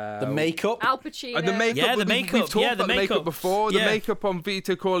the makeup. Al Pacino. the makeup. Yeah, the We've makeup. talked Yeah, the about the makeup makeup. before. Yeah. The makeup on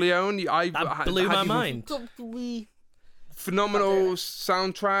Vito Corleone. That blew my mind. Phenomenal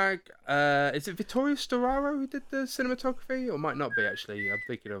soundtrack. Is it Vittorio Storaro who did the cinematography? Or might not be, actually. I'm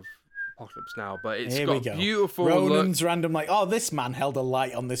thinking of Apocalypse Now. But it's Here we got go. beautiful Ronan's random, like, oh, this man held a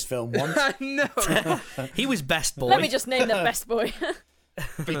light on this film once. look. No. He was best boy. Let me just name the best boy.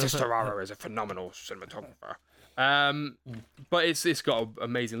 Vito Storaro is a phenomenal cinematographer. But it's got an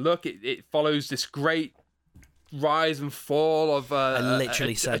amazing look. It follows this great rise and fall of I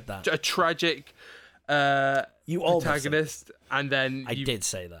literally said that. a tragic You all protagonist, and then I did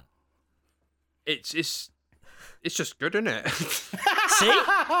say that. It's just good, isn't it? See?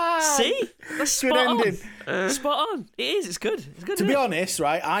 That's Good spot ending. on. Spot on. It is. It's good. It's good. To isn't be it? honest,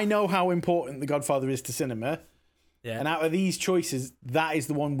 right, I know how important The Godfather is to cinema, Yeah. and out of these choices, that is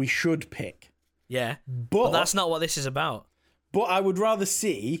the one we should pick. Yeah. But That's not what this is about. But I would rather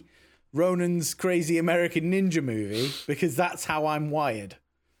see Ronan's crazy American Ninja movie because that's how I'm wired.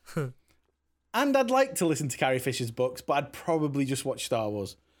 And I'd like to listen to Carrie Fisher's books, but I'd probably just watch Star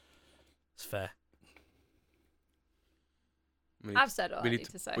Wars. It's fair. I've said all I need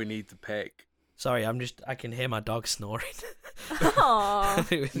to say. We need to pick. Sorry, I can hear my dog snoring.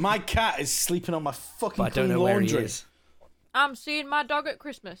 Aww. My cat is sleeping on my fucking But I don't clean know where he laundry. is. I'm seeing my dog at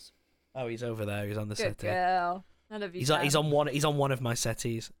Christmas. Oh, he's over there. He's on the Good settee. girl. I love you. He's on one of my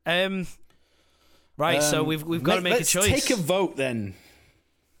settees. Right, so we've got to make let's a choice. Take a vote then.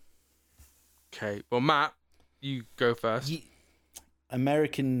 Okay. Well, Matt, you go first.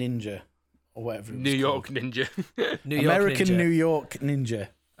 American Ninja, or whatever. It was New York called. Ninja. New York American Ninja. New York Ninja.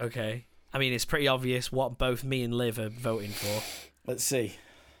 Okay. I mean, it's pretty obvious what both me and Liv are voting for. Let's see.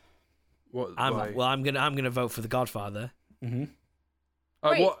 What? I'm why? gonna vote for The Godfather. Mm-hmm.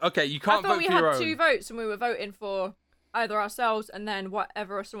 Wait, what? Okay, you I can't thought vote we for had your own. 2 votes and we were voting for either ourselves and then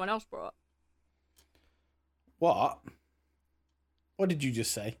whatever someone else brought. What? What did you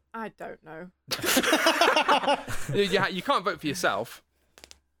just say? I don't know. You can't vote for yourself.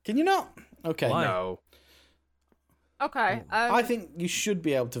 Can you not? Okay. Why? No. Okay. I think you should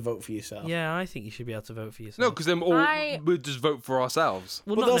be able to vote for yourself. Yeah, I think you should be able to vote for yourself. No, because then we'll just vote for ourselves.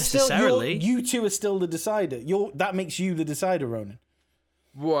 well, But not they'll still, necessarily. you two are still the decider. That makes you the decider, Ronan.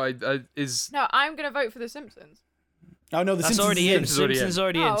 Why is No, I'm gonna vote for The Simpsons. Oh no, the That's Simpsons already is in. Simpsons already in. Simpsons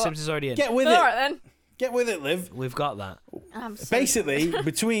already in. Oh, Simpsons already in. Get with All it. right then. Get with it, Liv. We've got that. I'm so Basically,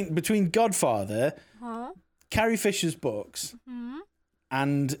 between Godfather, Huh? Carrie Fisher's books,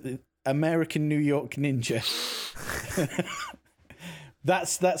 and American New York Ninja.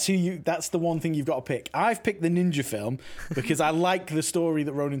 That's the one thing you've got to pick. I've picked the ninja film because I like the story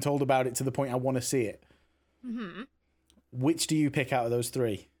that Ronan told about it to the point I want to see it. Mm-hmm. Which do you pick out of those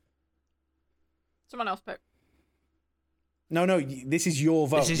three? Someone else pick. No, this is your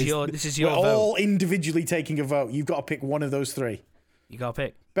vote. This is your We're vote. all individually taking a vote. You've got to pick one of those three. You got to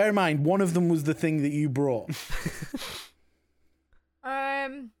pick. Bear in mind, one of them was the thing that you brought.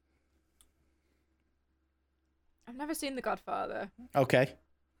 I've never seen The Godfather. Okay.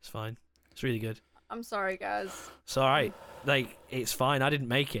 It's fine. It's really good. I'm sorry, guys. It's all right. Like, it's fine. I didn't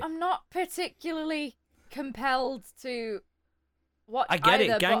make it. I'm not particularly compelled to watch I get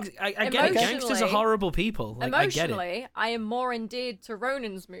either, it. Gangs. but I get it. Gangsters are emotionally- horrible people. Like, I get it. Emotionally, I am more endeared to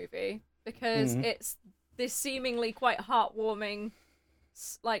Ronan's movie because Mm-hmm. it's this seemingly quite heartwarming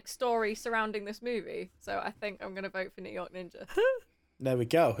story surrounding this movie. So I think I'm going to vote for New York Ninja. There we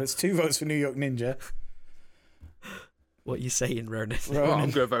go. That's 2 votes for New York Ninja. What you saying, Ronan? well,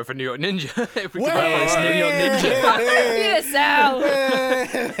 I'm going to vote for New York Ninja. If we can Well, vote it's for New York Ninja.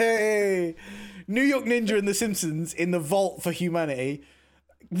 Yourself. Hey! New York Ninja and The Simpsons in the vault for humanity.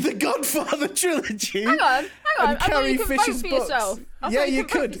 The Godfather trilogy. Hang on. And I thought Carrie you could Fisher's vote for books. yourself. I Yeah, thought you could.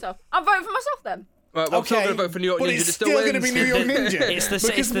 Vote for could. yourself. I'm voting for myself then. Well, I'm still going to vote for New York but Ninja. it's It still still going to wins. be New York Ninja. It's the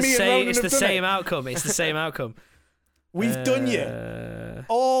because me and same. Ronan It's have the done same it. outcome. It's the same outcome. We've done you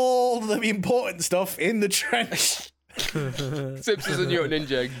all the important stuff in the trench. Simpsons and New York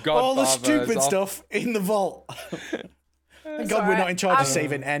Ninja. Godfather. All the stupid off. stuff in the vault. Thank God we're alright. not in charge of I'm-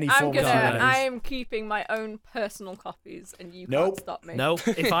 saving any I'm form of gonna. humanities. I am keeping my own personal copies, and you Nope. can't stop me. No, if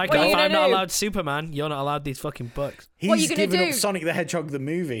What are you I'm gonna not do? allowed Superman, you're not allowed these fucking books. He's What are you gonna giving do? up Sonic the Hedgehog the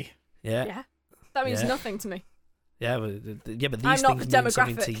movie. Yeah, Yeah, that means Yeah. nothing to me. but these I'm not things the mean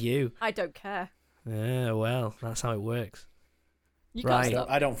something to demographic. you. I don't care. Yeah, well, that's how it works. You Right. can't stop.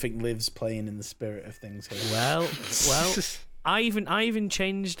 I don't think Liv's playing in the spirit of things here. Well, I even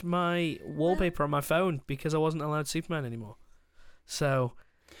changed my wallpaper on my phone because I wasn't allowed Superman anymore. So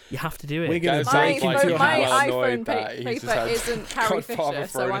you have to do it. We're gonna Guys, break like into your my house. well iPhone annoyed that he's just paper had isn't Carrie Godfather Fisher,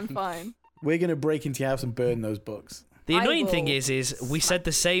 so thrown I'm in. fine. We're gonna break into your house and burn those books. The I annoying thing will is we said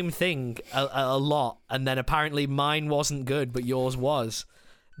the same thing a lot, and then apparently mine wasn't good, but yours was.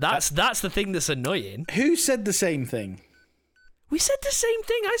 That's the thing that's annoying. Who said the same thing? We said the same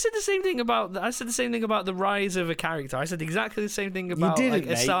thing. I said the same thing about the rise of a character. I said exactly the same thing about didn't, a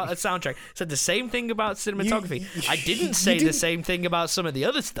mate. soundtrack. I said the same thing about cinematography. I didn't you say the didn't- same thing about some of the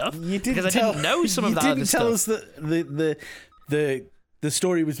other stuff You didn't because I didn't know some of you that didn't other tell stuff. us that the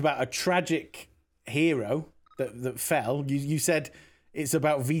story was about a tragic hero that fell. You said it's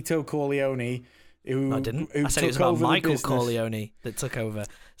about Vito Corleone. Who I didn't. Who I said it was took about over the Michael business. Corleone that took over.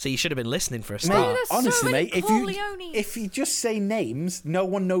 So you should have been listening for a Mate, start. there's so honestly, many mate, Corleones. if you just say names, no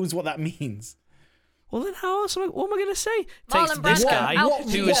one knows what that means. Well, then how else? What am I going to say? Marlon Takes this Brando, guy Al who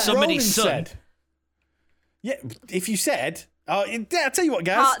Pacino. was somebody's Ronan son. said. Yeah, if you said, I'll tell you what,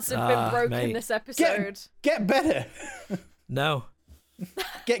 guys, Hearts have been broken mate. this episode. get better, No,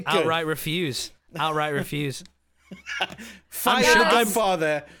 get good. outright refuse. Outright refuse. Fire sure the I'm-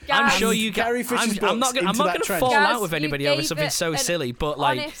 Godfather. I'm Guys, sure you. Carrie Fisher's I'm not books gonna. I'm into not that gonna trench. fall Guys, out with you anybody over gave something it so an silly, but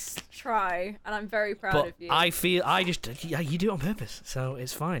like. honest try, and I'm very proud But of you. I feel yeah, you do it on purpose, so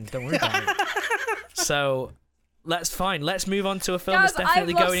it's fine. Don't worry about it. So let's move on to a film Guys, that's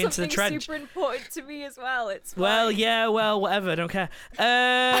definitely I've lost going into the something trench. super important to me as well. It's fine. Well, yeah, well, whatever. I don't care.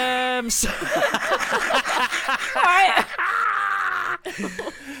 So, All right.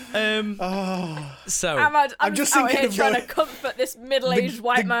 so I'm just just out thinking here of trying the- to comfort this middle-aged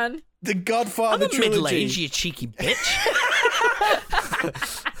white man. The I'm Godfather not middle trilogy. aged, you cheeky bitch.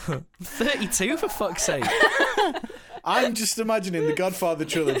 32 for fuck's sake. I'm just imagining the Godfather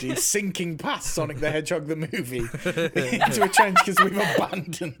trilogy sinking past Sonic the Hedgehog the movie into a trench because we've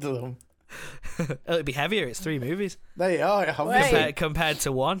abandoned them. It'll be heavier. It's 3 movies There you are. obviously. Wait. compared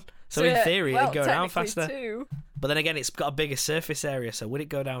to 1. So in theory, well, it'd go down technically faster. 2. But then again, it's got a bigger surface area, so would it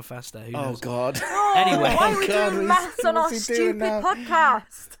go down faster? Who Oh knows? God. Anyway. Why are we God, doing what's- maths on our what's he doing stupid now?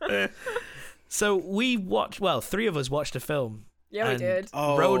 podcast? So we watched. Well, 3 of us watched a film Yeah, we And did.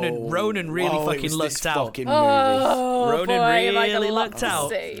 Ronan really it fucking was lucked this out. fucking movie. Oh, Ronan boy, have I got really a lot lucked to out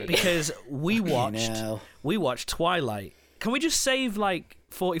say. because we hell. watched Twilight. Can we just save like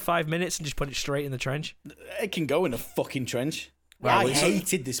 45 minutes and just put it straight in the trench? It can go in a fucking trench. Right, I well,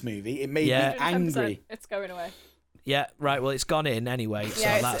 hated this movie. It made Yeah. me 110%. angry. It's going away. Yeah, right. Well, it's gone in anyway, so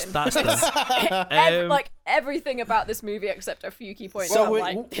Yeah, it's in. that's done. Like everything about this movie except a few key points. So I'm we're,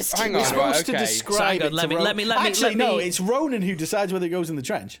 like, this hang we're on, supposed right, to okay. describe So hang on, it let to me- Ro- let me- let me- Actually, let no, me- it's Ronan who decides whether it goes in the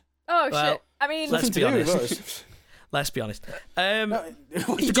trench. Oh Well, shit! I mean, let's Nothing be to do with honest. us. Let's be honest. If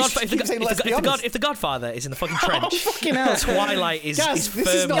the Godfather is in the fucking trench, Fucking hell. Twilight is Guys, is this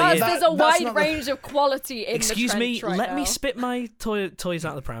is firmly not- in. that- there's a that's wide not- range of quality in Excuse the me, trench right let me now. spit my toys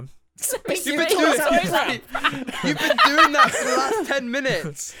out of the pram. You've been doing that for the last 10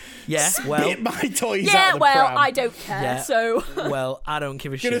 minutes. Yeah, well, Bit my toys out Yeah, of the well, pram. I don't care. Yeah. So well, I don't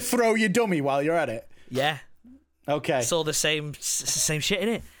give a Gonna shit. throw your dummy while you're at it. Yeah, Okay. it's all the same shit in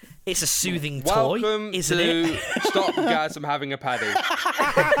it. It's a soothing Welcome toy, isn't to it? Stop Guys from Having a Paddy.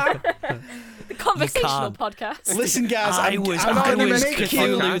 the conversational can't. podcast. Listen, guys, I I'm was gonna Cthulhu make you.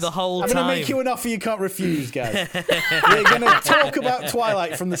 Cthulhu the whole I'm gonna time. make you an offer you can't refuse, guys. We're gonna talk about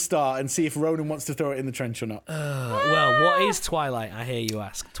Twilight from the start and see if Ronan wants to throw it in the trench or not. Well, what is Twilight, I hear you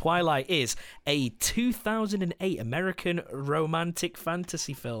ask? Twilight is a 2008 American romantic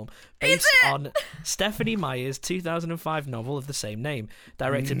fantasy film based on Stephanie Meyer's 2005 novel of the same name,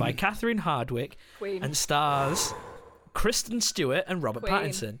 directed by Catherine Hardwicke, Queen. and stars Kristen Stewart and Robert Queen.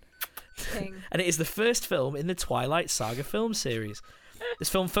 Pattinson. King. And it is the first film in the Twilight Saga film series. This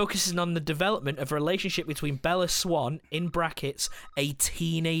film focuses on the development of a relationship between Bella Swan, in brackets, a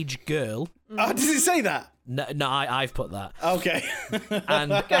teenage girl. Oh, does it say that? No, I've put that. Okay.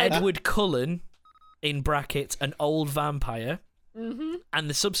 And Edward Cullen, in brackets, an old vampire, and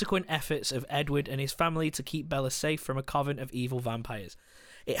the subsequent efforts of Edward and his family to keep Bella safe from a coven of evil vampires.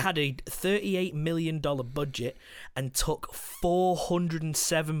 It had a $38 million budget and took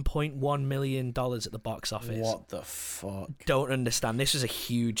 $407.1 million at the box office. What the fuck? Don't understand. This was a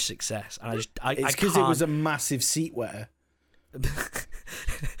huge success, and It's because it was a massive seat wetter. what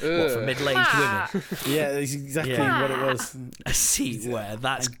for middle-aged women. Yeah, that's exactly Yeah. what it was. A seat wear.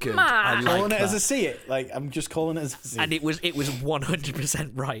 That's good. Ma. I like Calling it that. as a see it. Like, I'm just calling it as a see And it was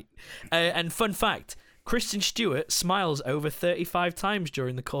 100% right. And fun fact, Kristen Stewart smiles over 35 times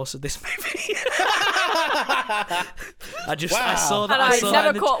during the course of this movie. I saw that. And I I saw that never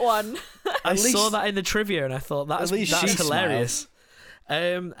in the, caught one. I At saw least- that in the trivia, and I thought that's at least she hilarious.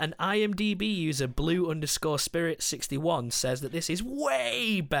 An IMDb user blue_spirit61 says that this is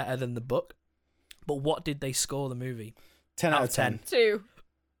way better than the book. But what did they score the movie? 10 out of 10. 2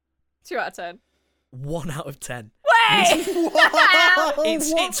 out of 10. 1 out of 10. Way.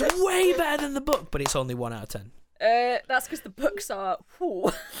 It's way better than the book, but it's only 1 out of 10. That's because the books are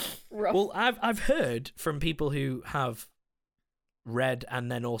rough. Well, I've heard from people who have read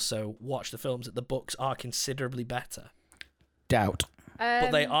and then also watched the films that the books are considerably better. Doubt.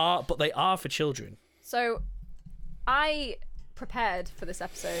 But they are for children. So, I prepared for this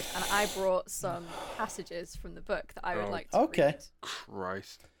episode, and I brought some passages from the book that I would like to Okay. read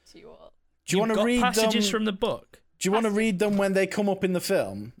Christ. to you all. Do you want to Got read passages them? from the book? Do you want to read them when they come up in the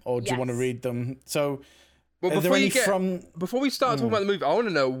film, or do you want to Yes. read them? So, Well, are there before any you get, from? before we start talking about the movie, I want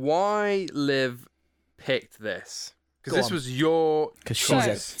to know why Liv picked this. Because Go this on. was your Because she's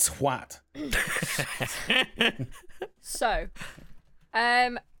choice. a twat. So,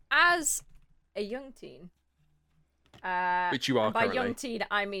 as a young teen, Which you are and by currently. young teen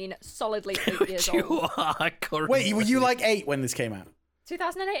I mean solidly 8 years You old. are currently. Wait, were you like 8 when this came out?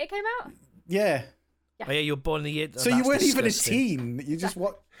 2008 it came out. Yeah. Oh, yeah, you were born in the year. So you weren't even a teen. You just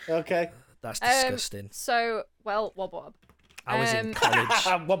what? Okay. That's disgusting. So, well, wob wob. I was in um,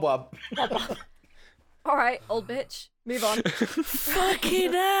 college. Wob wob. All right, old bitch, move on.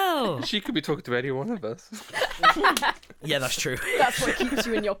 Fucking hell! She could be talking to any one of us. Yeah, that's true. That's what keeps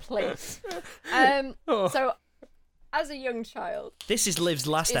you in your place. So, as a young child, This is Liv's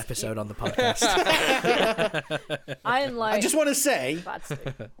last It's- episode on the podcast. I am like I just want to say, bad sleep.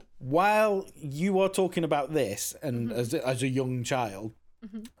 while you are talking about this, and as a young child,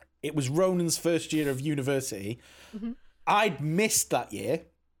 it was Ronan's first year of university. I'd missed that year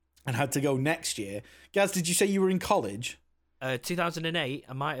and had to go next year. Gaz, did you say you were in college? 2008,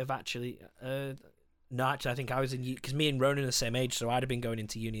 I might have actually. No, actually, I think I was in because me and Ronan are the same age, so I'd have been going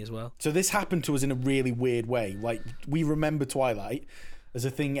into uni as well. So this happened to us in a really weird way. Like, we remember Twilight as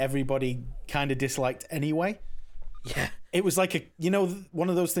a thing everybody kind of disliked anyway. Yeah. It was like one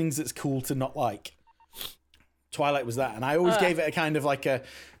of those things that's cool to not like. Twilight was that, and I always gave it a kind of like a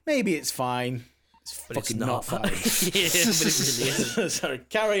maybe it's fine. It's But it's fucking not. not fine. Yeah, but it really isn't. Sorry,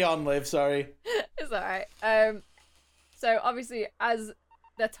 carry on, Liv. Sorry. It's alright. So obviously, as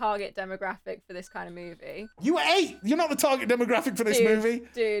the target demographic for this kind of movie, You were 8. You're not the target demographic for this movie.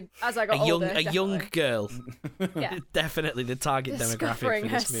 dude. As I got older, A young definitely. girl. Yeah. Definitely the target demographic Discovering for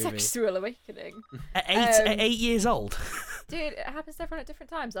her this movie. sexual awakening. At 8 years old. Dude, it happens to everyone at different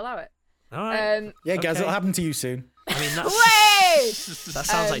times. Allow it. All right. Yeah, guys, Okay. it'll happen to you soon. I mean, Wait! that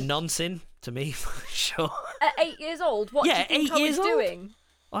sounds like nonsense to me, for sure. At 8 years old, what Yeah, do you think 8 I was years old. doing?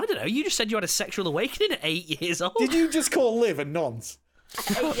 I don't know. You just said you had a sexual awakening at 8 years old. Did you just call Liv a nonce?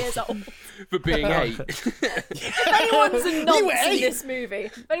 At 8 years old. For being 8. If anyone's a were nonce in 8. this movie,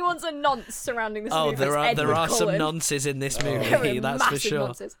 if anyone's a nonce surrounding this Oh, movie, there it's are Edward some Cullen. nonces in this There movie. are That's for massive sure.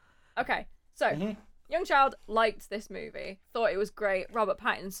 nonces. Okay, so young child liked this movie, thought it was great. Robert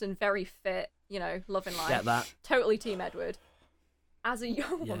Pattinson, very fit, loving life. Get that? Totally Team Edward. As a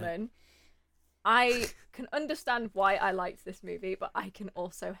young Yeah. woman, I can understand why I liked this movie, but I can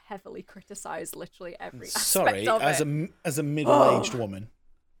also heavily criticize literally every aspect Sorry, of as it. a middle-aged woman.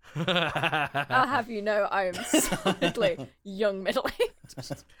 I'll have you know, I am solidly young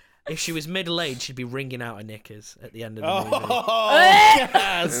middle-aged. If she was middle-aged, she'd be wringing out her knickers at the end of the movie. Oh,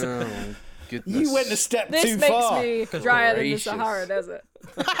 yes. Oh, goodness. You went a step This too makes far. me drier than the Gracious. Sahara Desert.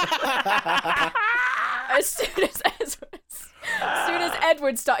 as soon as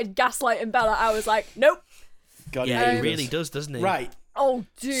Edward started gaslighting Bella, I was like, nope. God, Yeah, he he really does. does, doesn't he? Right. Oh,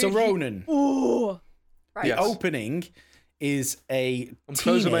 dude. So Ronan, Ooh. Right. Yes. opening is a I'm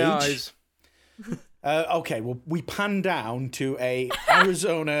closing my teenage- eyes. Okay, well, we pan down to a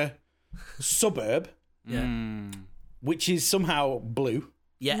Arizona suburb, Yeah. which is somehow blue.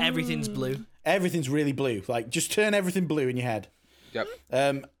 Yeah, everything's blue. Everything's really blue. Like, just turn everything blue in your head. Yep.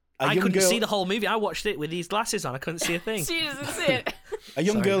 A I young couldn't girl, see the whole movie. I watched it with these glasses on. I couldn't see a thing. She doesn't see it. a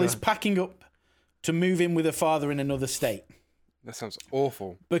young Sorry, girl go is on. packing up to move in with her father in another state That sounds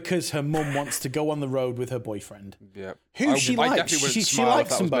awful. because her mum wants to go on the road with her boyfriend. Yep. Who she I likes. definitely wouldn't She smile if likes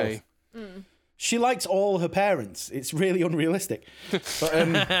that them was both. me. She likes all her parents. It's really unrealistic.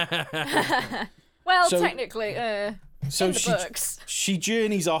 But Well, So- technically, so in the she books. she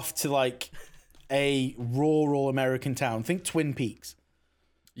journeys off to like a rural American town. Think Twin Peaks,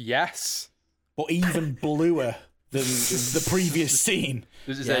 Yes. but even bluer than the previous scene.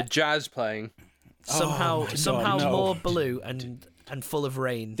 Is Yeah. there jazz playing? Somehow, my God, somehow no. more blue and full of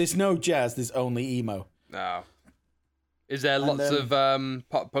rain. There's no jazz. There's only emo. No. Is there lots of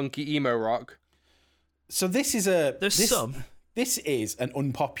pop punky emo rock? So this is a There's this, some. This is an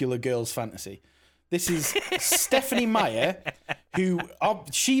unpopular girl's fantasy. This is Stephanie Meyer, who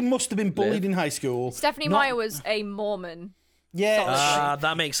she must have been bullied in high school. Stephanie Not- Meyer was a Mormon. Yeah, Ah,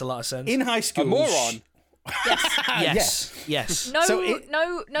 that makes a lot of sense. in high school. A moron. yes, yes. No, So it-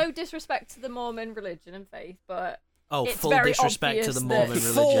 no disrespect to the Mormon religion and faith, but Oh, it's full very disrespect to the obvious Mormon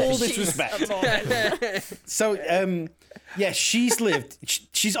that Full religion. she's disrespect. a Mormon. So, yeah, she's lived.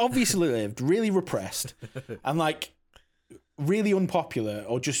 She's obviously lived really repressed and like really unpopular,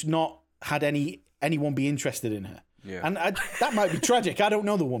 or just not had anyone be interested in her. Yeah. And that might be tragic. I don't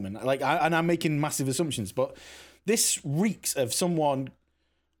know the woman. Like, and I'm making massive assumptions, but this reeks of someone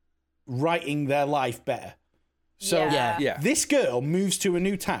writing their life better. So, Yeah. Yeah. this girl moves to a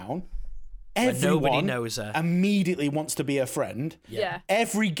new town. Where nobody Everyone knows her. immediately wants to be her friend. Yeah.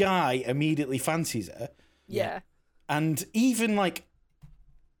 Every guy immediately fancies her. Yeah. And even like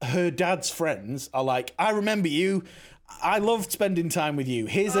her dad's friends are like, I remember you. I loved spending time with you.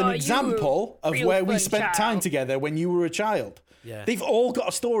 Here's Oh, an you example of real where we fun spent child." time together when you were a child. Yeah. They've all got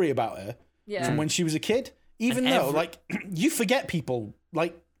a story about her Yeah. from when she was a kid. Even And though, every- like, you forget people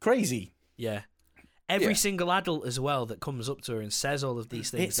like crazy. Yeah. Every Yeah. single adult as well that comes up to her and says all of these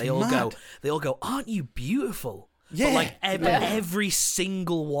things, It's they all mad. go, "Aren't you beautiful?" Yeah. But like Yeah. every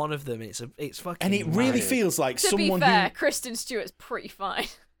single one of them, it's fucking. And it really mad. feels like To be someone fair, Kristen Stewart's pretty fine.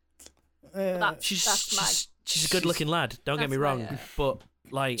 who. That's She's a good-looking lad. Don't get me That's wrong, my- but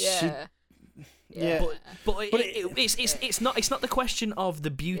like, Yeah. Yeah. but But it's not the question of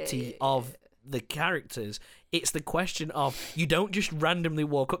the beauty of the characters. It's the question of you don't just randomly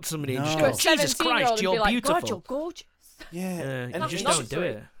walk up to somebody and just No. go, "Jesus 17-year-old Christ, and you're be like, beautiful." God, you're gorgeous. Yeah. And you That's just not don't do true.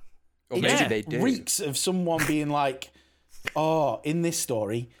 it. Or It maybe just they did. reeks of someone being like, oh, in this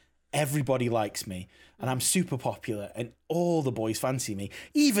story, everybody likes me and I'm super popular and all the boys fancy me.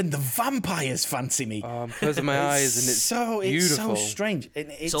 Even the vampires fancy me. I'm closing my eyes and it's beautiful. so strange.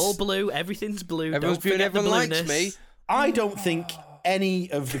 It's all blue. Everything's blue. Everyone's Don't beautiful. forget the Everyone likes blueness. me. I don't think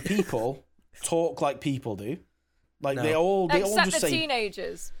any of the people talk like people do. Like No. they all Except just the say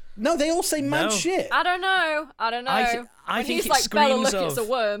teenagers. No, they all say mad No. shit. I don't know. I When think he's it like, Bella, look, screams it's a of-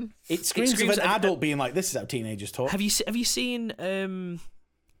 worm. It screams screams of an of- adult being like, "This is how teenagers talk." Have you seen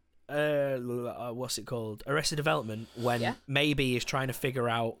what's it called? Arrested Development, when Yeah. Maybe is trying to figure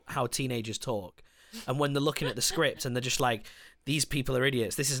out how teenagers talk, and when they're looking at the script and they're just like, these people are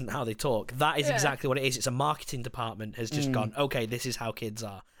idiots, this isn't how they talk. That is Yeah. exactly what it is. It's a marketing department has just gone, okay, this is how kids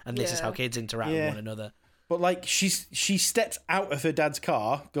are, and this is Yeah. how kids interact Yeah. with one another. But like, she steps out of her dad's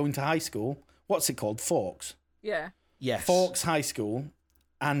car going to high school. What's it called? Forks. Yeah. Yes. Forks High School,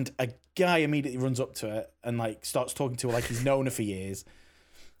 and a guy immediately runs up to her and like starts talking to her like he's known her for years.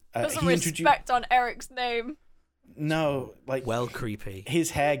 Doesn't he introduced respect on Eric's name. no, like Well, creepy.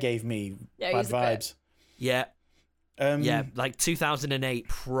 his hair gave me Yeah, bad he's a bit- vibes. Yeah. Um, Yeah, like 2008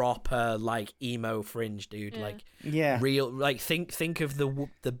 proper like emo fringe, dude. Yeah. Like yeah. real, like think of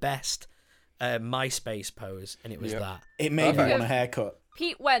the best MySpace pose, and it was Yep. that. It made me Perfect. want a haircut.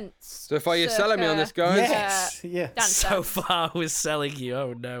 Pete Wentz. So far, you're selling me on this, guys. Yes, yeah. Dance So Dance. far, I was selling you.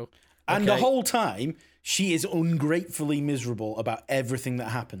 Oh no. And the Okay. whole time, she is ungratefully miserable about everything that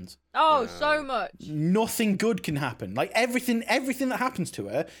happens. Oh, so much. Nothing good can happen. Like everything that happens to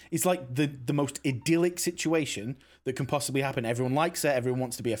her is like the most idyllic situation that can possibly happen. Everyone likes her. Everyone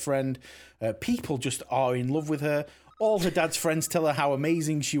wants to be a friend. People just are in love with her. All her dad's friends tell her how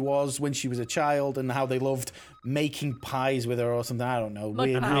amazing she was when she was a child and how they loved making pies with her or something. I don't know.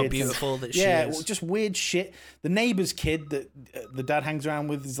 Weird, And how weird beautiful that she yeah, is. well, just weird shit. The neighbour's kid that the dad hangs around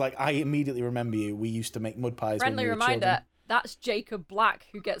with is like, I immediately remember you. We used to make mud pies. Friendly when we were reminder, children. that's Jacob Black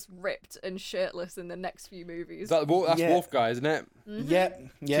who gets ripped and shirtless in the next few movies. That's Yeah. Wolf guy, isn't it? Yeah,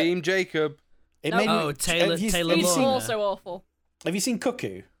 yeah. Team Jacob. It No. made me- Oh, Taylor have you, Taylor have you He's seen, Lautner. also awful. have you seen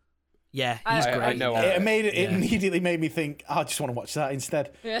Cuckoo? Yeah, I- he's I great. know in of that. It made it Yeah. immediately made me think, I just want to watch that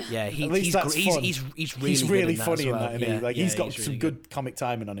instead. Yeah. Yeah, At least he's that's he's, fun. he's really He's good really in that funny as in well. that, isn't Yeah, he? Like yeah, he's got really some good comic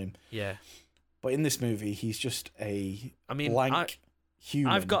timing on him. Yeah, But in this movie, he's just a I mean, blank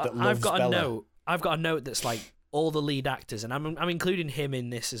human I've got that loves a Bella. note. I've got a note that's like all the lead actors, and I'm including him in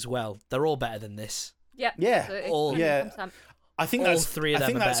this as well. They're all better than this. Yep. Yeah. absolutely. All- Yeah. 100%. I think all that's three of I them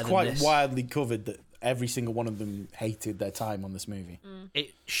think are that's better than quite this. widely covered that every single one of them hated their time on this movie.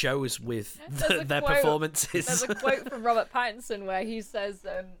 It shows with There's a their quote- performances. There's a quote from Robert Pattinson where he says,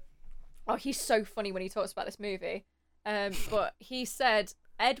 oh, he's so funny when he talks about this movie. But he said,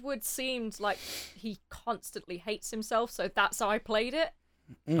 Edward seemed like he constantly hates himself, so that's how I played it.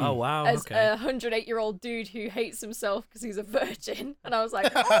 Oh wow! As Okay. a 108-year-old dude who hates himself because he's a virgin. And I was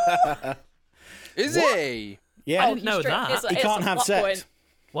like, oh, Is he? Yeah, didn't know that. It's he it's can't a have plot sex. point.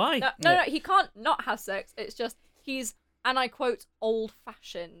 Why? No, he can't not have sex. It's just he's, and I quote,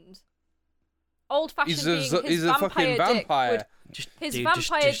 old-fashioned. Old-fashioned being his He's a fucking vampire dick vampire. would Just, his dude,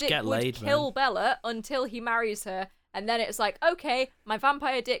 vampire just dick get would laid, kill man. Bella until he marries her, and then it's like, okay, my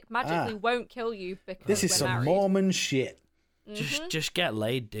vampire dick magically won't kill you because This is we're some married. Mormon shit. Just get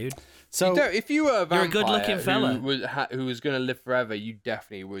laid, dude. So You don't, if you were a vampire You're a good-looking fella. who was going to live forever, you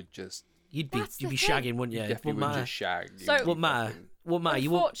definitely would just You'd be That's you'd the be thing. shagging, wouldn't you? definitely Wouldn't would matter. just shag. So- You'd Wouldn't matter. fucking- Wouldn't matter. You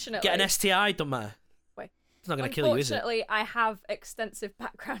won't Unfortunately- get an STI. Don't matter. Wait. It's not gonna kill you, is it? Unfortunately, I have extensive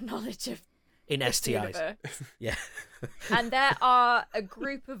background knowledge of In this STIs. universe. Yeah. And there are a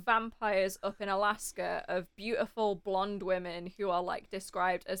group of vampires up in Alaska of beautiful blonde women who are like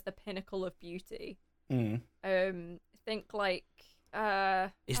described as the pinnacle of beauty. Think like Is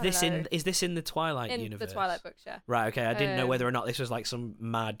I this don't know, in the Twilight in universe? the Twilight books? Yeah. Right. Okay. I didn't know Um, whether or not this was like some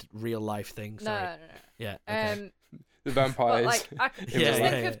mad real life thing. No, Sorry. no, no. Yeah. Okay. The But vampires. like, I in just Yeah,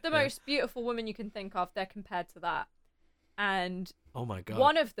 think yeah, of the yeah. most beautiful woman you can think of. They're compared to that, and Oh my god.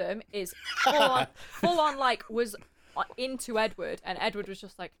 one of them is full on like was into Edward, and Edward was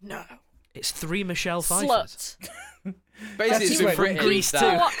just like, no, It's 3 Michelle Pfeiffers. slut. Basically, it's That's been from written Grease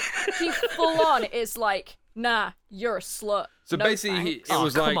that- too. He full on is like, nah, you're a slut. So No basically, thanks. it Oh,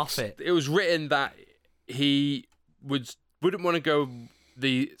 was come like off it. was written that he wouldn't want to go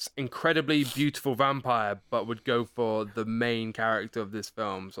the incredibly beautiful vampire, but would go for the main character of this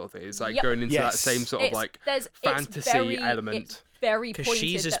film, sort of thing. It's like Yep. going into that Yes. same sort of It's- like it's fantasy very, element. It's very Because pointed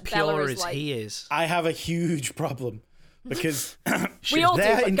she's as that Bella pure is as like, he is. I have a huge problem because We all do,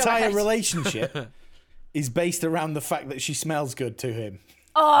 their but go entire ahead. relationship is based around the fact that she smells good to him.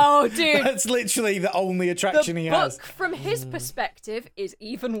 Oh, dude. That's literally the only attraction The he book, has. from his perspective, is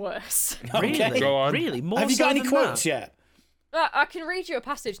even worse. Really? Okay. Go on. Really? More Have you so got any than quotes that? yet? I can read you a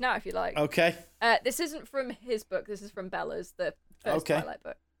passage now if you like. Okay. This isn't from his book. This is from Bella's, the first Okay. Twilight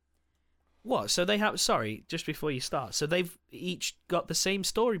book. What? So they have? Sorry, just before you start. So they've each got the same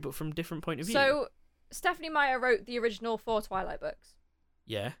story, but from different point of view. So Stephanie Meyer wrote the original 4 Twilight books.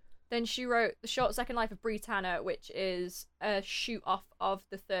 yeah. Then she wrote The Short Second Life of Bree Tanner, which is a shoot off of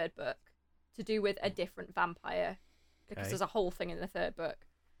the third book to do with a different vampire, because Okay. there's a whole thing in the third book.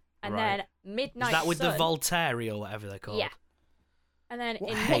 And Right. then Midnight Is that with the Sun- Volturi or whatever they're called? Yeah. And then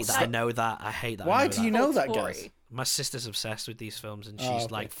What? in I hate that. I Midnight know that. I hate that. Why I do you know that, guys? Volturi. My sister's obsessed with these films, and she's Oh, okay.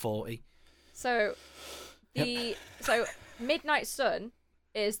 like 40. So so Midnight Sun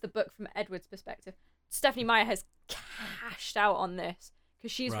is the book from Edward's perspective. Stephanie Meyer has cashed out on this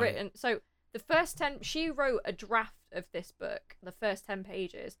because she's Right. written. So the first 10, she wrote a draft of this book. The first 10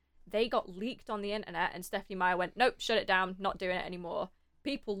 pages, they got leaked on the internet, and Stephanie Meyer went, "Nope, shut it down. Not doing it anymore."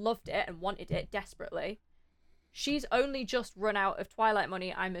 People loved it and wanted it desperately. She's only just run out of Twilight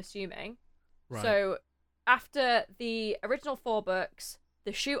money, I'm assuming. Right. So after the original 4 books,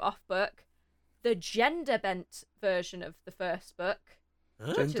 the shoot-off book, the gender-bent version of the first book,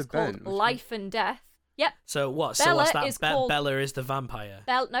 Huh? which is called Gender-bent? Life and Death. Yep. So what? So Bella what's that? is called- Bella is the vampire.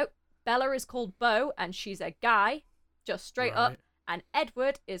 Bella is called Beau, and she's a guy, just straight up. Right. And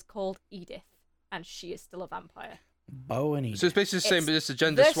Edward is called Edith, and she is still a vampire. Bo and So Edith. it's basically the same, It's but just a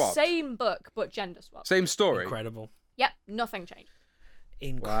gender the swap. same book, but gender swap. Same story. Incredible. Yep, nothing changed.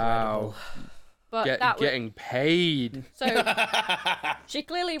 Incredible. But that was Getting paid. so. She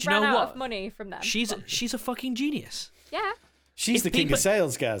clearly Do you ran know out what? of money from them. She's but- a fucking genius. yeah. She's if the king people- of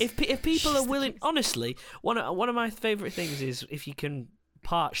sales, guys. If people are willing, honestly, one of my favorite things is if you can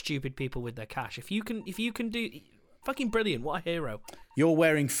part stupid people with their cash. If you can do, fucking brilliant. What a hero. You're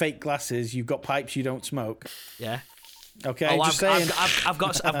wearing fake glasses. You've got pipes you don't smoke. Yeah. Okay, Oh, just saying. I've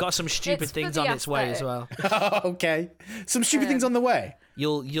got some stupid It's for things the on its way as aesthetic. well. Okay, some stupid things on the way.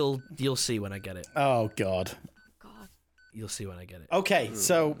 You'll see when I get it. Oh God. God. You'll see when I get it. Okay,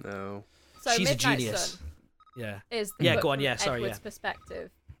 so No. So She's a Midnight genius. Sun Yeah. is the Yeah, book go on, from yeah, sorry, Edward's yeah.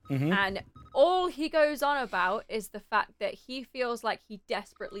 perspective. Mhm. And all he goes on about is the fact that he feels like he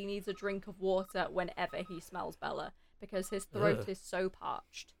desperately needs a drink of water whenever he smells Bella because his throat Ugh. is so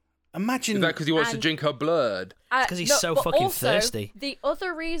parched. imagine Is that because he wants to And- drink her blood? 'cause he's so but fucking also, thirsty. The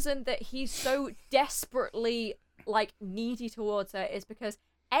other reason that he's so desperately like needy towards her is because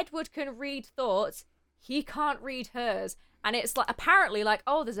Edward can read thoughts, he can't read hers. And it's like apparently like,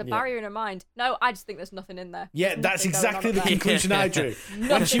 oh, there's a barrier in her mind. No, I just think there's nothing in there. Yeah, There's that's nothing going on exactly up the there. conclusion I drew.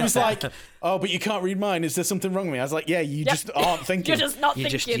 When she was like, "Oh, but you can't read mine. Is there something wrong with me?" I was like, "Yeah, you just aren't thinking." You're just not You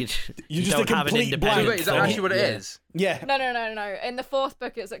thinking. just You're just don't a have an complete blank. So independent wait, is that thought. actually what it is? Yeah. No. In the 4th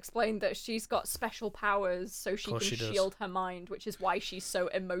book, it's explained that she's got special powers, so she can Course she does. shield her mind, which is why she's so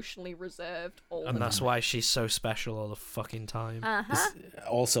emotionally reserved all the And that's time. why she's so special all the fucking time. Uh-huh.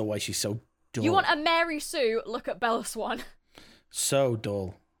 Also, why she's so dull. You want a Mary Sue? Look at Bella Swan. So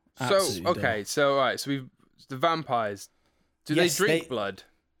dull. So Absolutely okay, dull. so all right, so we've the vampires. Do Yes, they drink they- blood?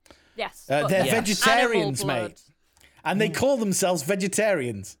 Yes. They're but Yes. vegetarians, animal mate, blood. and they call themselves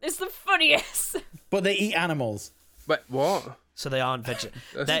vegetarians, It's the funniest. but they eat animals. But what? So they aren't they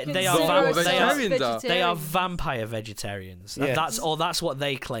That's they not are what they are vegetarians are. they are vampire vegetarians. Yeah. That's what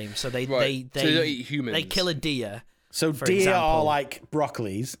they claim. So they Right, so they don't eat humans. They kill a deer. So For deer are example. like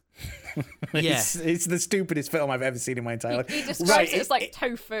broccolis. Yeah. it's the stupidest film I've ever seen in my entire life. He describes Right, it as like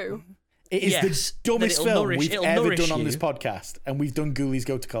tofu. It is Yes, the dumbest that film we've it'll ever nourish done on you. this podcast, and we've done Ghoulies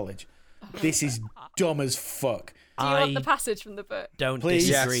Go to College. This is dumb as fuck. Do you I want the passage from the book? don't Please.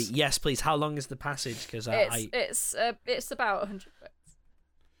 disagree. Yes. Yes, please. How long is the passage? Because It's about 100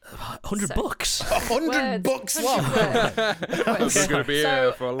 books. 100 So- books. 100 Words. books 100 long. words. We're gonna be So-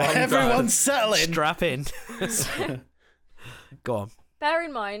 here for a long time. Everyone's settling. Strap in. Go on. Bear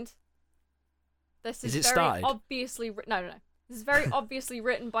in mind, this Is is it very started? obviously no. This is very obviously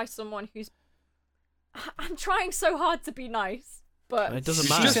written by someone who's. I'm trying so hard to be nice, but It doesn't She's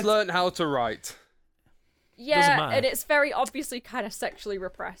matter. just learned how to write. yeah, matter. and it's very obviously kind of sexually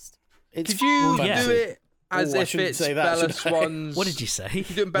repressed. It's Could you fantasy. do it as Ooh, I if shouldn't it's say that, Bella should I? Swan's? What did you say? You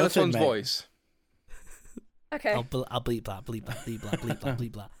doing Bella Nothing, Swan's mate. voice? Okay, I'll bleep that, bleep that, bleep that, bleep that,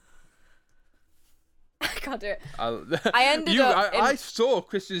 bleep that. I can't do it. I ended up in- I saw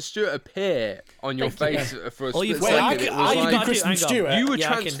Kristen Stewart appear on your Thank you. face for a All split you've Wait, said- I second. can, It I was can like, do do- Kristen hang on. Stewart. you were Yeah,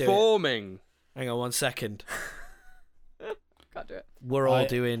 I can do it. transforming. Hang on 1 second. Can't do it. We're all I-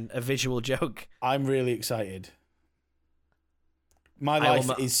 doing a visual joke. I'm really excited. My I life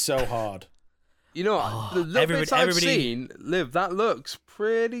will ma- is so hard. You know, Oh, the little bits I've everybody- seen, Liv, that looks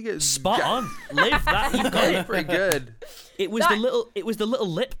pretty good. Spot on. Live that. You got it. Pretty good. It was the little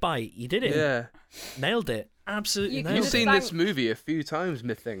lip bite. You did it. Yeah. Nailed it. Absolutely You nailed You've just it. seen bang- this movie a few times,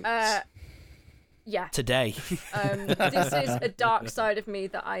 methinks. Yeah. Today. This is a dark side of me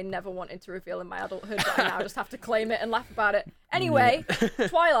that I never wanted to reveal in my adulthood, but I now just have to claim it and laugh about it. Anyway,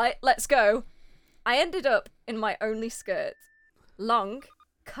 Twilight, let's go. I ended up in my only skirt. Long,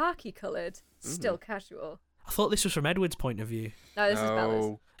 khaki coloured, still casual. I thought this was from Edward's point of view. No, this is Bella's.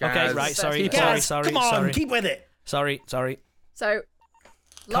 Oh, Okay, Gaz. right, sorry, Keep sorry, on. sorry, Come on, sorry. keep with it. Sorry. So,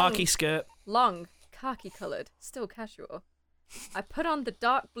 long, Khaki skirt. long, khaki coloured, still casual. I put on the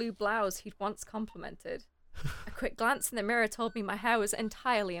dark blue blouse he'd once complimented. A quick glance in the mirror told me my hair was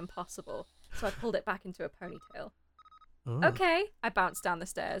entirely impossible, so I pulled it back into a ponytail. Oh. Okay, I bounced down the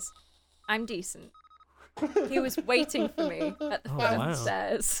stairs. I'm decent. He was waiting for me at the Oh, foot of wow. the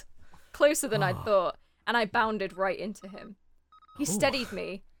stairs, closer than I'd thought, and I bounded right into him. He steadied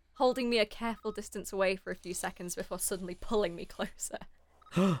me, holding me a careful distance away for a few seconds before suddenly pulling me closer.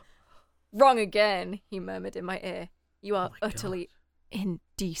 Wrong again, he murmured in my ear. You are my utterly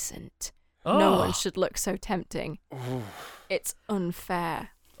indecent. Oh. No one should look so tempting. It's unfair.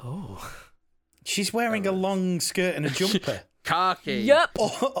 Oh. She's wearing a long skirt and a jumper. Khaki. Yup.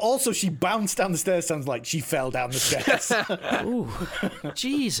 Also, she bounced down the stairs. Sounds like she fell down the stairs. Ooh.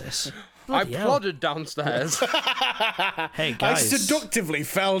 Jesus. I Bloody hell. plodded downstairs. Hey I guys. seductively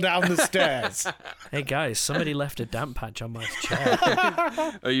fell down the stairs. Hey guys, somebody left a damp patch on my chair.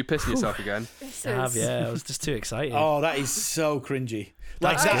 Are you pissing yourself again? This I have, is- yeah. I was just too excited. Oh, that is so cringy.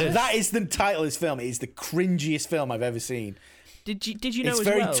 Like That's good. that is the title of this film. It is the cringiest film I've ever seen. Did you know It's as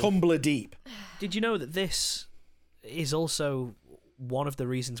very well? Tumblr deep. Did you know that this is also one of the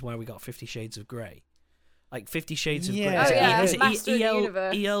reasons why we got 50 Shades of Grey? Like 50 Shades of Grey. Yeah. Is Oh, it- yeah, is it Master of the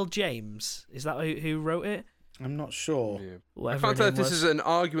Universe. E.L. James? Is that who wrote it? I'm not sure. Yeah. I Whatever can't her tell if name this was. is an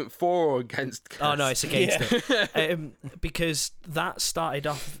argument for or against. Oh no, it's against Yeah. it. Because that started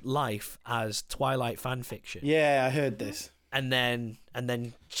off life as Twilight fan fiction, Yeah, I heard this. and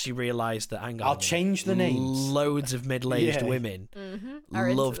then she realised that hang on, I'll a minute, change the names. Loads of middle-aged Yeah. women are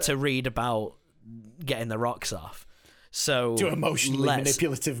into love it. to read about getting the rocks off. So To emotionally let's-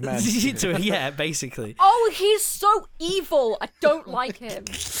 manipulative men. yeah, basically. Oh, he's so evil. I don't like him.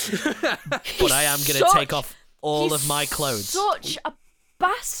 But I am going to take off all of my clothes. Such a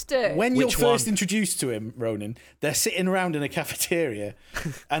bastard. When you're Which first one? introduced to him, Ronan, they're sitting around in a cafeteria,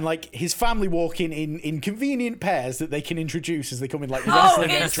 and like his family walk in convenient pairs that they can introduce as they come in like Oh, wrestling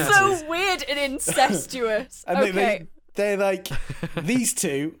it's entrances. so weird and incestuous. And Okay. they're like, these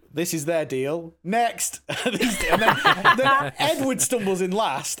two, this is their deal. Next. And then Edward stumbles in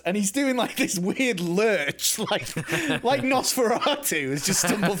last, and he's doing like this weird lurch, like Nosferatu has just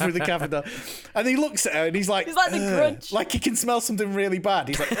stumbled through the cafeteria. And he looks at her, and he's like He's like the "Ugh." Grudge. Like he can smell something really bad.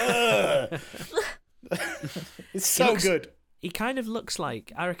 He's like, ugh. It's so looks- good. He kind of looks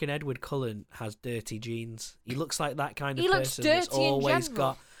like, I reckon Edward Cullen has dirty genes. He looks like that kind of He looks person that's dirty in always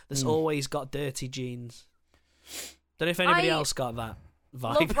general. always got dirty genes. Don't know if anybody I else got that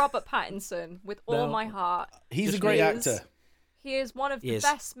Love vibe. Robert Pattinson with all No. my heart. He's a Just great He is- actor. He is one of He the is.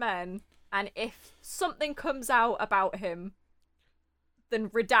 best men, and if something comes out about him, then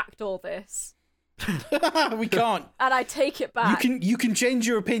redact all this. We can't. And I take it back. You can change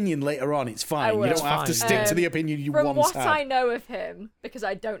your opinion later on. It's fine. will. You don't It's have to fine. stick to the opinion you From once what had. I know of him, because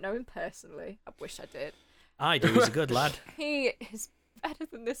I don't know him personally, I wish I did. I do, he's a good lad. He is better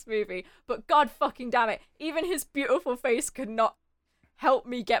than this movie, but god fucking damn it, even his beautiful face could not help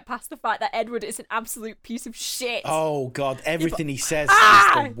me get past the fact that Edward is an absolute piece of shit. Oh God! Everything he says Ah!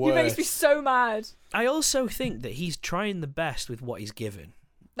 is the He worst. makes me so mad. I also think that he's trying the best with what he's given.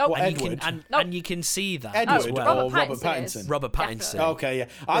 Nope. What, And you, Edward? can, Nope. and you can see that Edward as well. or Robert Pattinson Pattinson? is. Robert Pattinson. Definitely. Okay, yeah.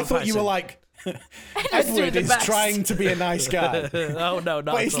 I Robert thought you were Pattinson. like doing Edward the is best. trying to be a nice guy. Oh no, not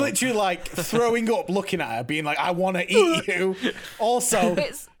But at he's all. literally like throwing up, looking at her, being like, "I want to eat you." Also,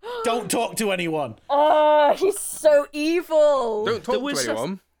 It's don't talk to anyone. oh, he's so evil. Don't There talk was to a-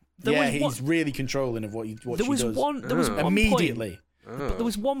 anyone. There Yeah, was he's really controlling of what there she was does. one. There was one Immediately. Point, but there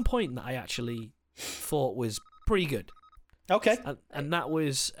was one point that I actually thought was pretty good, Okay. and that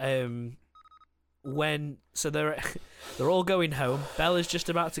was when they're all going home. Bella's just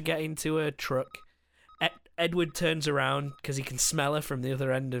about to get into a truck. Edward turns around because he can smell her from the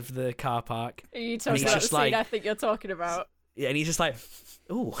other end of the car park. Are you And talking he's about the just scene like- I think you're talking about? Yeah, and he's just like,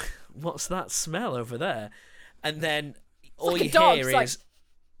 "Ooh, what's that smell over there?" And then all like you a dog, hear it's like- is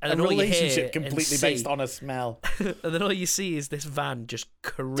A then all you hear relationship and completely see- based on a smell. and then all you see is this van just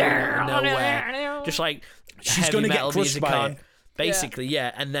careening out of nowhere, just like She's heavy gonna get metal crushed music by on, it. basically,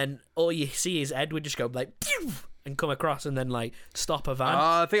 yeah. And then all you see is Edward just go like, pew, and come across and then like stop a van.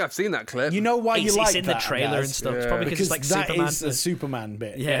 I think I've seen that clip. You know why you it's like in that, the trailer Gaz? and stuff. It's Yeah. probably because Because it's like that Superman. is a Superman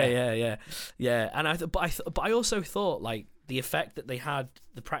bit. Yeah. And but I also thought like the effect that they had,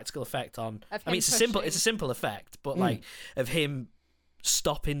 the practical effect on. Of I mean, him it's a simple effect, but like of him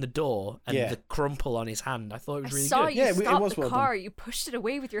stopping the door and Yeah. the crumple on his hand. I thought it was I really saw good. you Yeah, it stop was the well car. You pushed it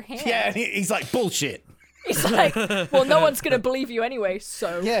away with your hand. Yeah, and he's like, bullshit. He's like, well, no one's gonna believe you anyway,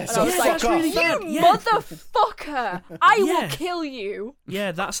 so. Yeah, And so I was fuck like, off. really you bad. Yeah. motherfucker! I Yeah. will kill you.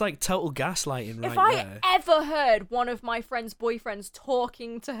 Yeah, that's like total gaslighting right If I there. ever heard one of my friend's boyfriends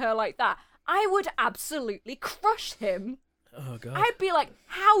talking to her like that, I would absolutely crush him. Oh god. I'd be like,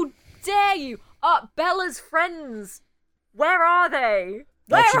 how dare you? Bella's friends, where are they?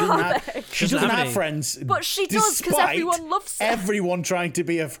 Where she doesn't are have, they? she Doesn't doesn't have have any. friends. But she does, 'cause despite everyone loves her. everyone trying to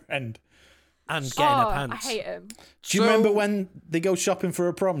be a friend. And getting her I pants. hate him. Do you remember when they go shopping for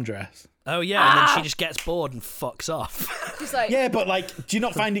a prom dress? Oh yeah, and then she just gets bored and fucks off. She's like, Yeah, but like, do you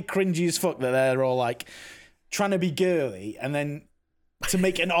not find it cringy as fuck that they're all like trying to be girly, and then to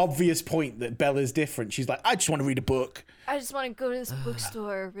make an obvious point that Bella's different, she's like, I just want to read a book. I just want to go to this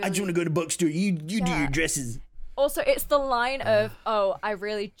bookstore. Really. I just want to go to the bookstore. You do Yeah. your dresses. Also, it's the line of, oh, I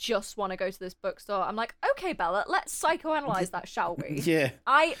really just want to go to this bookstore. I'm like, okay, Bella, let's psychoanalyze that, shall we? Yeah.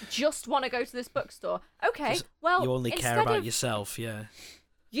 I just want to go to this bookstore. Okay, well, You only care instead about of yourself, yeah.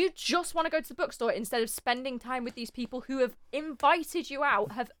 you just want to go to the bookstore instead of spending time with these people who have invited you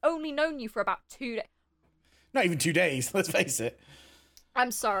out, have only known you for about 2 days. Not even 2 days, let's face it.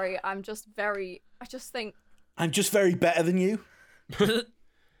 I'm sorry, I just think, I'm just very better than you.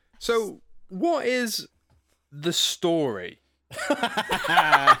 So, what is the story?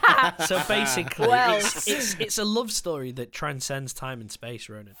 So basically, Well- it's a love story that transcends time and space,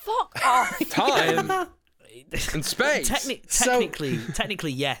 Ronan. fuck off. Time and space.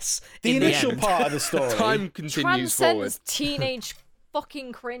 Technically, yes. The in initial end. part of the story. Time continues forward. Transcends teenage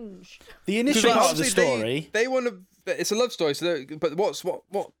fucking cringe. The Because initial part of the obviously story. they want to. It's a love story. So, but what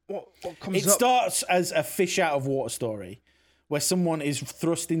comes It up? starts as a fish out of water story, where someone is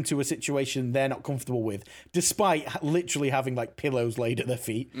thrust into a situation they're not comfortable with, despite literally having like pillows laid at their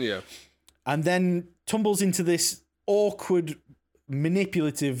feet, Yeah. and then tumbles into this awkward,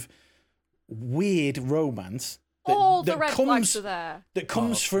 manipulative, weird romance All the red flags are there. that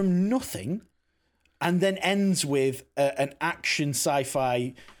comes from nothing, and then ends with an action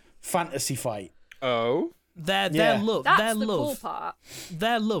sci-fi fantasy fight. Oh. Their Yeah. love, That's their the cool love, part.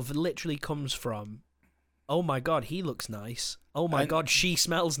 their love literally comes from. Oh my god, he looks nice. Oh my god, she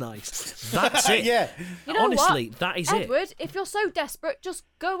smells nice. That's it. Yeah, You know Honestly, what? that is it. Edward, if you're so desperate, just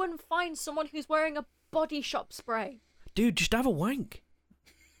go and find someone who's wearing a Body Shop spray. Dude, just have a wank.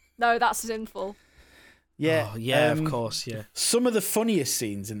 No, that's sinful. yeah, Oh, yeah, of course, yeah. Some of the funniest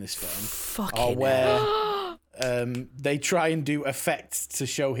scenes in this film are Fucking where they try and do effects to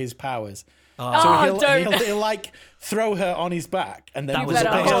show his powers. Oh. So don't. he'll like throw her on his back, and then That You was run a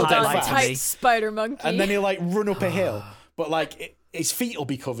up better a hill hold big dead on highlight fast. to me. tight, Spider Monkey. And then he'll like run up a hill, but like his feet will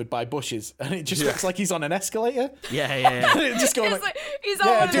be covered by bushes, and it just looks like he's on an escalator. Yeah. It just going It's like, like, he's Yeah,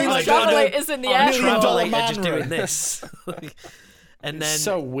 on one of doing those like travelators in the on a air. million dollar Travelator man just doing run. this. And then,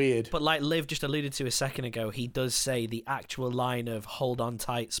 so weird. but like Liv just alluded to a second ago, he does say the actual line of "Hold on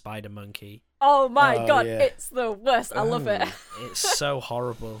tight, Spider Monkey." Oh my Oh, god, yeah. it's the worst. I love it. It's so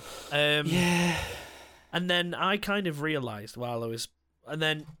horrible. Yeah, And then I kind of realised while I was, and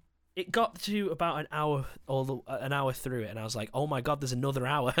then it got to about an hour, an hour through it, and I was like, "Oh my god, there's another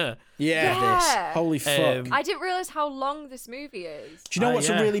hour." yeah. Yeah. Holy fuck! I didn't realize how long this movie is. Do you know what's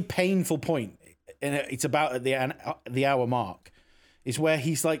yeah. a really painful point? And it's about at the hour mark. Is where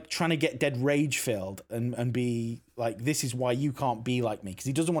he's like trying to get dead rage filled and be like, this is why you can't be like me, because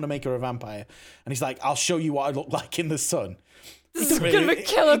he doesn't want to make her a vampire, and he's like, I'll show you what I look like in the sun. This is gonna be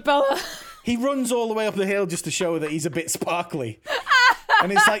killer, Bella. He runs all the way up the hill just to show that he's a bit sparkly.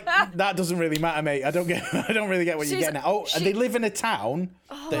 And it's like, that doesn't really matter, mate. I don't really get what you're She's- getting at. Oh, and they live in a town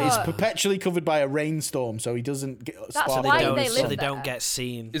that is perpetually covered by a rainstorm, so he doesn't get sparkly. why They don't, they so live they there. don't get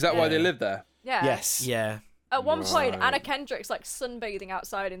seen. Is that why they Yeah. live there? Yeah. Yes. Yeah. At one point, Anna Kendrick's like sunbathing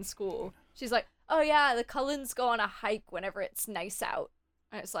outside in school. She's like, "Oh yeah, the Cullens go on a hike whenever it's nice out,"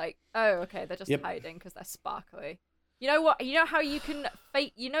 and it's like, "Oh okay, they're just Yep. hiding because they're sparkly." You know what? You know how you can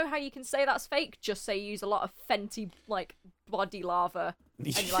fake? You know how you can say that's fake? Just say use a lot of Fenty like body lava, and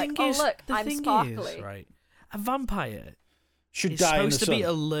you're like, "Oh look, I'm sparkly." Is, right, a vampire Should is die in the supposed to be sun.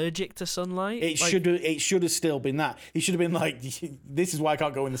 allergic to sunlight. It Like, should have still been that. He should have been like, this is why I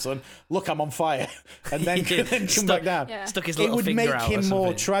can't go in the sun. Look, I'm on fire, and then, Yeah. then come Stuck- back down. Yeah. stuck his It little would finger make out or him more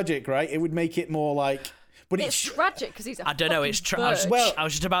something. tragic, right? It would make it more like, but It's tragic because he's a I don't know. fucking It's I was, bird. Well, I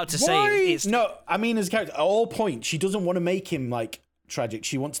was just about to why? say it's No, I mean as a character, at all points, she doesn't want to make him like tragic.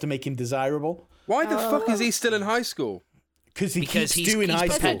 She wants to make him desirable Why the fuck is he still in high school? because he Because keeps he's doing high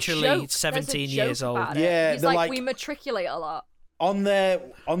Perpetually school. perpetually There's a 17 joke years old. about it. Yeah, he's they're like, like- we matriculate a lot. on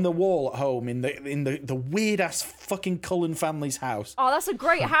the wall at home in the weird ass fucking Cullen family's house. Oh, that's a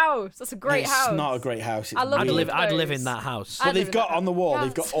great house. That's a great house. It's not a great house. It's I love really- I'd live in those. that house. But they've got on the wall, Yeah,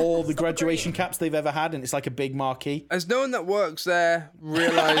 they've got it's all the so graduation green. caps they've ever had, and it's like a big marquee. Has no one that works there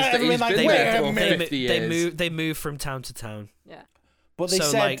realised that Everyone he's like, been wait there a for minute. 50 years? They move from town to town. Yeah. But they So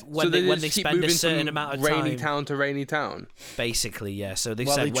said like when So they just keep spend a moving certain from amount of rainy time, town to rainy town. basically, yeah. So they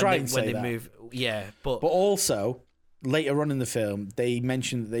Well, said they try and when say they that. move, yeah. But But also, later on in the film, they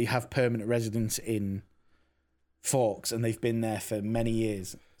mentioned that they have permanent residence in Forks, and they've been there for many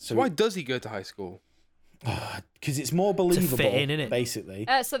years. So why does he go to high school? Because it's more believable, fit in, innit? basically.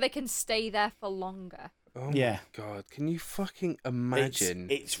 So they can stay there for longer. Oh Yeah. my god! Can you fucking It's, imagine?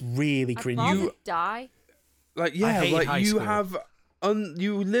 it's really I'd cringy. rather die. Like I hated like high you school. have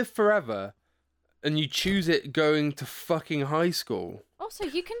you live forever, and you choose it going to fucking high school. Also,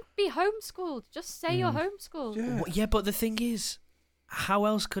 you can be homeschooled. Just say you're homeschooled. Yeah. Well, yeah, but the thing is, how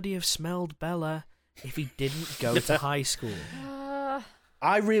else could he have smelled Bella if he didn't go to high school?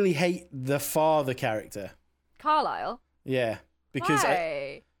 I really hate the father character. Carlisle. Yeah, because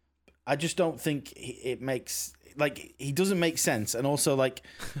Why? I just don't think it makes like he doesn't make sense, and also like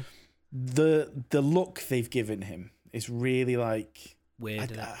the look they've given him is really like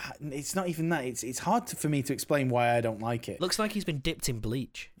Weird. innit? it's not even that. It's hard for me to explain why I don't like it. Looks like he's been dipped in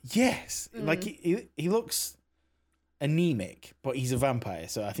bleach. Yes, like he looks anemic, but he's a vampire,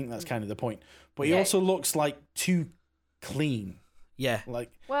 so I think that's kind of the point. But he Yeah. also looks like too clean, Yeah.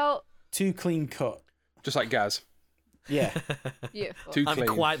 like Well, too clean cut. Just like Gaz. Yeah, beautiful. Too I'm clean.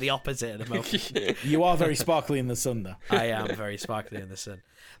 quite the opposite at the moment. you are very sparkly in the sun, though. I am very sparkly in the sun.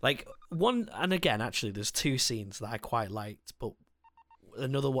 Like one, and again, actually, there's two scenes that I quite liked, but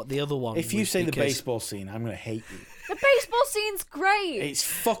the other one. If you was say the because- baseball scene, I'm gonna hate you. The baseball scene's great. It's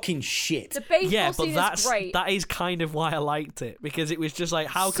fucking shit. The baseball yeah, but scene that's is great. that is kind of why I liked it, because it was just like,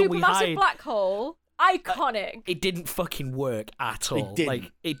 how can we Supermassive hide? black hole. Iconic. It didn't fucking work at all. didn't.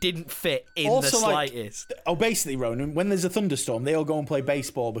 Like it didn't fit in Also, the like, slightest. Oh, basically, Ronan, when there's a thunderstorm, they all go and play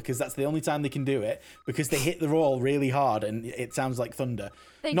baseball because that's the only time they can do it, because they hit the ball really hard and it sounds like thunder.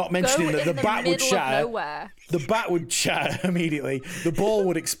 They Not mentioning go that the in bat would middle of shatter. nowhere. The bat would shatter immediately. The ball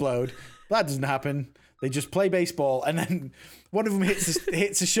would explode. That doesn't happen. They just play baseball, and then one of them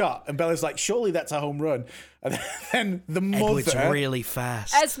hits a shot, and Bella's like, "Surely that's a home run." And then the Edward's mother really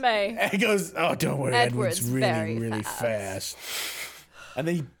fast. Esme. goes, "Oh, don't worry, Edward's really, very really fast." And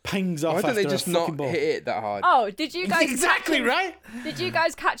then he pings off Why don't after they just a not fucking ball. hit it that hard? Oh, did you guys Exactly catch him, right. Did you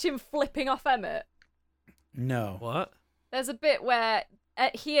guys catch him flipping off Emmett? No. What? There's a bit where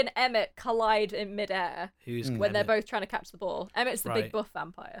he and Emmett collide in midair Who's when they're Emmett? both trying to catch the ball. Emmett's the big Right. buff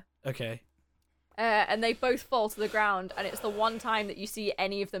vampire. Okay. And they both fall to the ground, and it's the one time that you see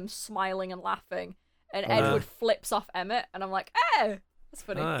any of them smiling and laughing. And Edward flips off Emmett, and I'm like, that's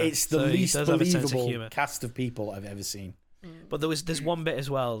funny. Ah, It's the so he least does have a sense of believable humour. cast of people I've ever seen. But there's one bit as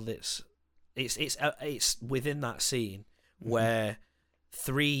well that's it's within that scene where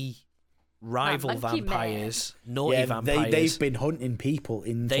three rival monkey vampires, naughty Yeah, vampires, they've been hunting people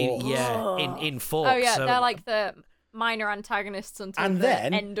in Forks. in Forks. Oh yeah, so, they're like the minor antagonists until And the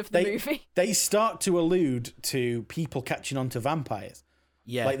then end of the they, movie. they start to allude to people catching on to vampires.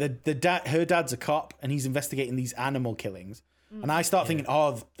 yeah, Like her dad's a cop and he's investigating these animal killings. And I start thinking,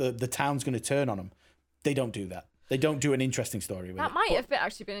 oh, the town's going to turn on them. They don't do that. They don't do an interesting story with That it. might have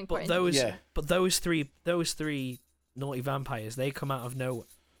actually been but quite those three naughty vampires, they come out of nowhere.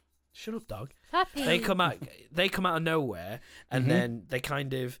 Shut up, dog. Puppy. They come out of nowhere, and then they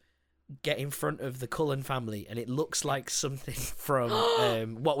kind of get in front of the Cullen family, and it looks like something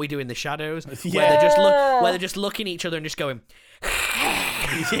from What We Do in the Shadows, where they're just looking at each other and just going,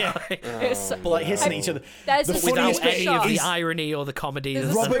 Yeah. It's so- Like hissing at each other. There's The a funniest without bit any of the is irony or the comedy.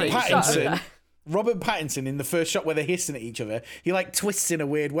 There's a Robert screenshot of Pattinson. that. Robert Pattinson in the first shot where they're hissing at each other, he like twists in a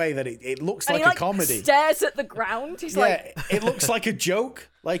weird way that it looks And like he a comedy. stares at the ground. He's Yeah, like, it looks like a joke,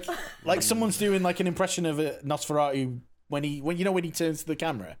 like someone's doing like an impression of a Nosferatu when he turns to the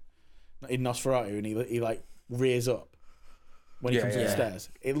camera in Nosferatu and he like rears up when he comes up the stairs.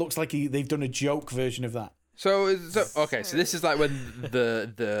 It looks like they've done a joke version of that. So this is like when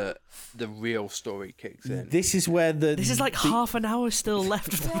the real story kicks in. This is where This is like half an hour still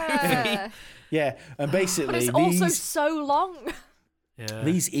left of the movie. yeah, and but basically it's also these so long. Yeah.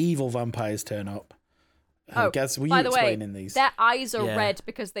 these evil vampires turn up. Gaz, were you by the way, explaining these? their eyes are Yeah. red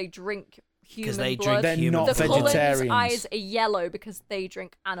because they drink human they blood. drink They're human not the blood. Cullens' vegetarians. eyes are yellow because they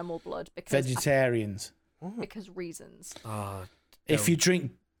drink animal blood because Vegetarians. reasons. Oh, If you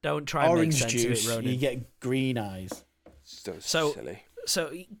drink don't try and make orange sense juice, of it, Ronan. you get green eyes. So So- silly.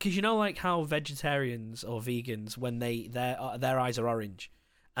 So, because you know, like how vegetarians or vegans, when their eyes are orange,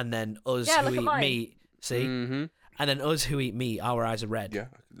 and then us Yeah, who look at eat mine. meat, see, Mm-hmm. and then us who eat meat, our eyes are red. Yeah.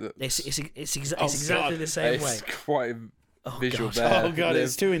 It's Oh, exactly God. the same way. It's quite Oh, visual gosh. there. Oh god, Liv.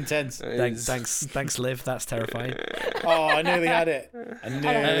 it's too intense. Thanks, Liv. That's terrifying. Oh, I nearly had it. I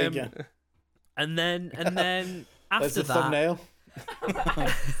nearly Um, got. And then That's after the that, thumbnail.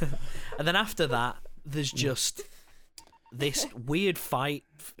 and then after that, there's just this weird fight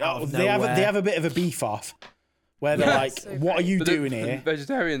out Oh, of they nowhere. have a bit of a beef off, where they're Yeah. like, So "What are you But the- doing here?"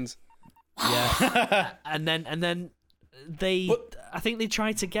 Vegetarians. Yeah. and then they, But- I think they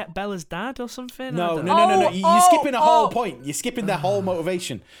tried to get Bella's dad or something. I No, don't no, know. no, no, no. Oh, You're skipping a whole oh. point. You're skipping their whole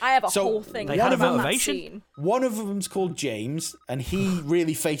motivation. I have a So, whole thing They had a about that motivation? scene. One of them's called James, and he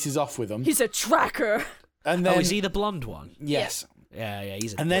really faces off with them. He's a tracker. And then, Oh, is he the blonde one? yes. Yeah,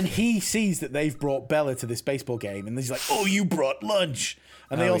 he's. And then he sees that they've brought Bella to this baseball game, and he's like, "Oh, you brought lunch!"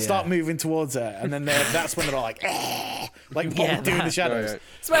 And they Oh, all start yeah. moving towards her, and then that's when they're all like, "Ah," like what Yeah, we do in the that. shadows.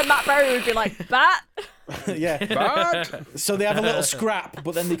 It's where Matt Berry would be like, bat. Yeah. Bad. So they have a little scrap,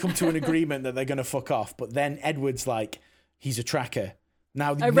 but then they come to an agreement that they're going to fuck off. But then Edward's like, he's a tracker.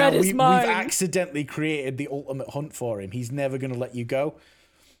 Now, read his we've mind. accidentally created the ultimate hunt for him. He's never going to let you go.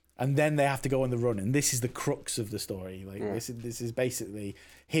 And then they have to go on the run. And this is the crux of the story. Like this is basically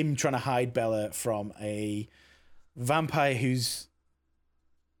him trying to hide Bella from a vampire who's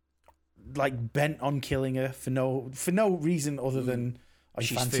like bent on killing her for no reason other than he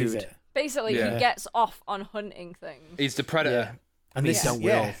She's fancies food. it. Basically, Yeah. he gets off on hunting things, He's the predator. And They this don't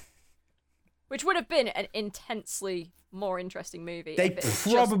yeah. will. which would have been an intensely more interesting movie. They if it had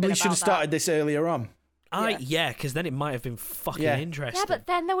just probably been should have about started this earlier on. Yeah, because then it might have been fucking Yeah. that. interesting. Yeah, but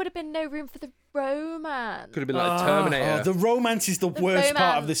then there would have been no room for the romance. Could have been like Oh, Terminator. Oh, the romance is the worst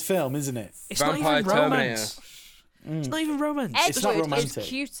part of romance. this film, isn't it? it's not Vampire even romance. It's not even romance. It's not Edward romantic. is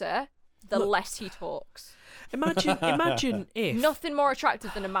cuter the less he talks. Imagine if Nothing more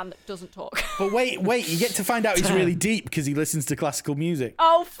attractive than a man that doesn't talk. But wait, you get to find out he's really deep because he listens to classical music.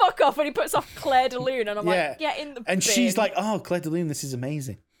 Oh, fuck off when he puts off Claire de Lune, and I'm Yeah. like, get in the And bin. she's like, "Oh, Claire de Lune, this is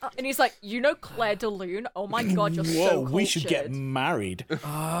amazing. And he's like, you know Claire de Lune? Oh my god, you're Whoa, so cultured. we should get married." They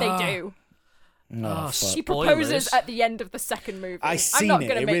do. Oh, fuck. She Spoilers. proposes at the end of the second movie. I I'm seen not it.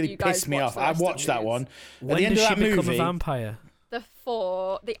 gonna It make really you guys pissed me watch off. the I rest of watched that these. one. when At the end does of she that become movie, a vampire?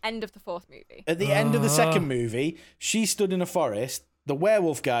 The end of the fourth movie. at the end of the second movie, she stood in a forest. The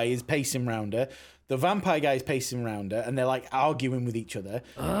werewolf guy is pacing round her. The vampire guy is pacing round her, and they're like arguing with each other.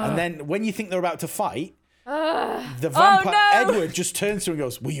 And then when you think they're about to fight, the vampire no! Edward just turns to her and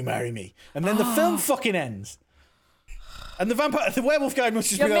goes, "Will you marry me?" And then the film fucking ends. And the werewolf guy must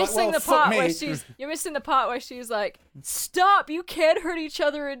just You're be like, missing "Well, the fuck part me." where you're missing the part where she's like, "Stop! You can't hurt each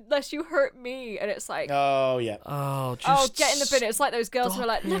other unless you hurt me." And it's like, Oh yeah. Oh, just oh, get in the bin. It's like those girls who are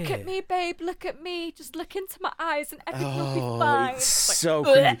like, stop "Look at it. me, babe. Look at me. Just look into my eyes, and everything will be Oh, fine." it's It's like, so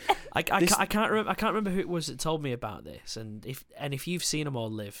 "Bleh." creepy. I can't remember who it was that told me about this, and if you've seen them or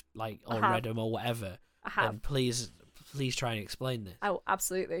lived or have. read them or whatever, I have. then please try and explain this. Oh,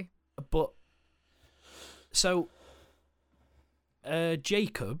 absolutely. But so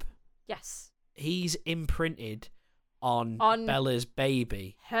Jacob, Yes. he's imprinted on On- Bella's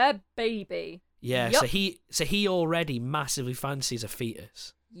baby. Her baby. Yeah, Yup. so he already massively fancies a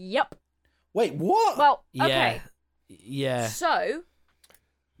fetus. Yep. Wait, what? Well, Yeah. okay. Yeah. So,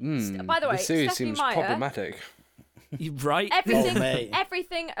 by the way, the series Stephanie seems Meyer- problematic. Right? everything, mate.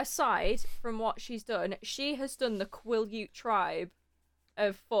 everything aside from what she's done, she has done the Quileute tribe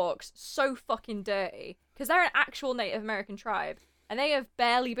of Forks so fucking dirty because they're an actual Native American tribe, and they have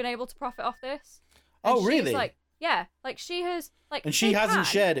barely been able to profit off this. And Oh, she's really? Like, yeah, like she has, like, And she they hasn't can.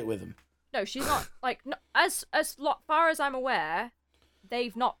 shared it with him. No, she's not. Like, no, as far as I'm aware,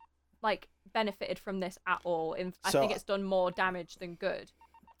 they've not like benefited from this at all. I So- think it's done more damage than good.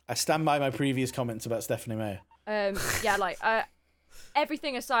 I stand by my previous comments about Stephanie Meyer. Yeah, like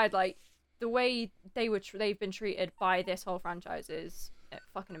everything aside, like the way they've been treated by this whole franchise is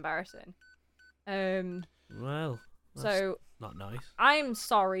fucking embarrassing. Well, that's So not nice. I'm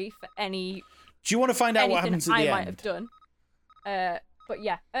sorry for Do you want to find out what anything happens at I the might end? have done. But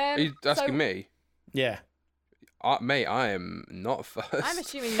yeah. Are you asking so me? Yeah. Mate, I am not first. I'm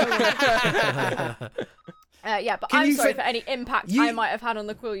assuming no one. Yeah, but Can I'm you sorry fi- for any impact you- I might have had on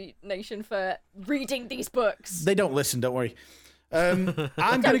the Quileute Nation for reading these books. They don't listen, don't worry. I'm going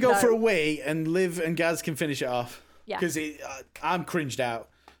to go know. for a wee, and Liv and Gaz can finish it off. Yeah. Because I'm cringed out.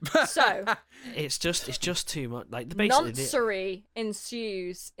 So, It's just too much. Like basically, noncery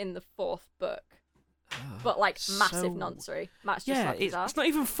ensues in the fourth book, but like massive so- noncery. Matt's just yeah, slapped his ass. it's not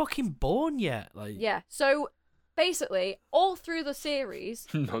even fucking born yet. Like, Yeah. So basically, all through the series,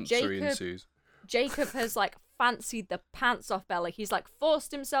 Nonsense ensues. Jacob has like fancied the pants off Bella. He's like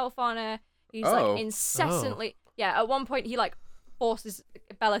forced himself on her. He's Oh. like incessantly. Yeah, at one point he like forces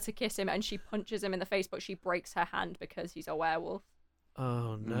Bella to kiss him, and she punches him in the face, but she breaks her hand because he's a werewolf.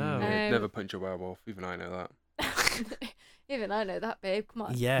 Oh no. Never punch a werewolf. Even I know that. Even I know that, babe. Come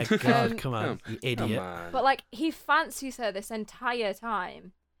on. Yeah, God, Um, come on, you Come idiot. on. But like he fancies her this entire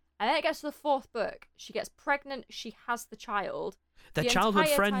time, and then it gets to the fourth book. She gets pregnant. She has the child. They're the childhood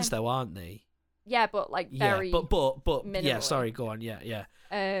entire friends, time- though, aren't they? Yeah, but like Yeah, very. but yeah. minimally. Sorry, go on. Yeah.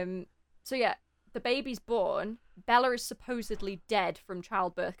 So yeah, the baby's born. Bella is supposedly dead from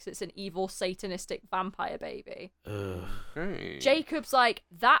childbirth because it's an evil satanistic vampire baby. Ugh. Hey. Jacob's like,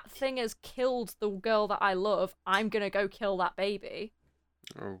 that thing has killed the girl that I love. I'm gonna go kill that baby.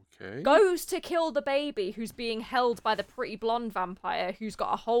 Okay. Goes to kill the baby who's being held by the pretty blonde vampire who's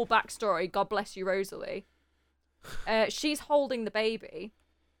got a whole backstory. God bless you, Rosalie. She's holding the baby.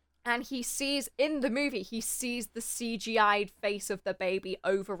 And he sees, in the movie, he sees the CGI'd face of the baby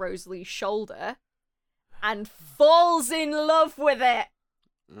over Rosalie's shoulder and falls in love with it.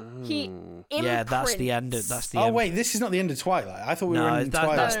 He Ooh. Yeah, that's the end. imprints. That's the Oh end. wait, this is not the end of Twilight. I thought we were No, in that,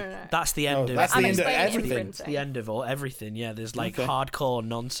 Twilight. that's, No, no, no. that's the end Oh, of that's I'm the end of explaining everything. imprinting. It's the end of everything. Yeah, there's like Okay. hardcore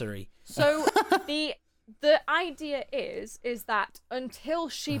noncery. So the idea is that until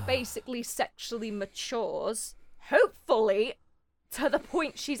she basically sexually matures, hopefully to the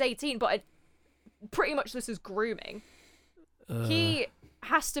point she's 18, but pretty much this is grooming. He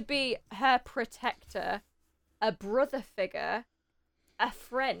has to be her protector, a brother figure, a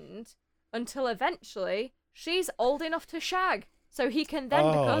friend, until eventually she's old enough to shag. So he can then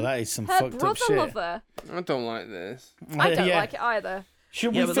Oh, become that is some her fucked up brother shit. lover. I don't like this. I don't Yeah. like it either.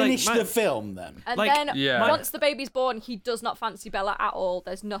 Should Yeah, we but, like, finish my- the film then? And Like, then Yeah. once the baby's born, he does not fancy Bella at all.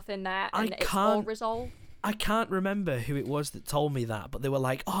 There's nothing there, I and it's all can't- resolved. I can't remember who it was that told me that, but they were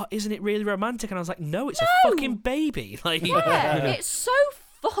like, "Oh, isn't it really romantic?" And I was like, "No, it's a fucking baby." Like, Yeah, it's so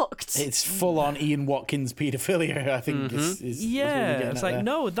fucked. It's full on Ian Watkins paedophilia. I think is what we're yeah, getting it's at like, there.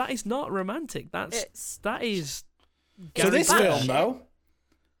 no, that is not romantic. It's- That is. So Gary this Batch. film though,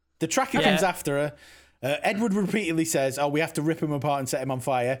 the tracker Yeah. comes after her. Edward repeatedly says, "Oh, we have to rip him apart and set him on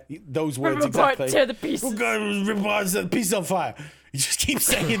fire." Those words Apart exactly. to the pieces. We're going to rip apart and set the pieces on fire. You just keep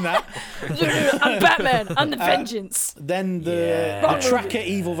saying that. I'm Batman. I'm the vengeance. Then Yeah. the tracker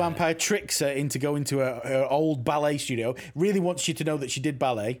evil vampire tricks her into going to her old ballet studio. Really wants you to know that she did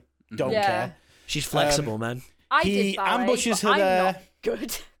ballet. Don't Yeah. care. She's flexible, man. I He did ballet, ambushes but her I'm there. not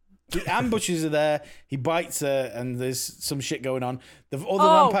good. He ambushes her there. He bites her, and there's some shit going on. The other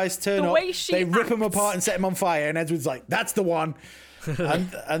Oh, vampires turn the up. way she They rip him acts. apart and set him on fire. And Edward's like, "That's the one."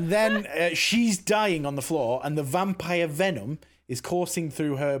 and then she's dying on the floor, and the vampire venom is coursing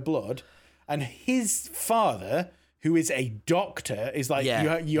through her blood. And his father, who is a doctor, is like,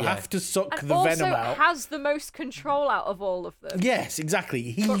 Yeah, "You yeah. have to suck And the also venom out." has the most control out of all of them. Yes, exactly.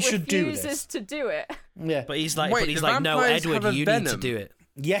 He but should do refuses this. to do it. Yeah. But he's like, Wait, but he's the like, no, vampires Edward, have a you need to venom? do it.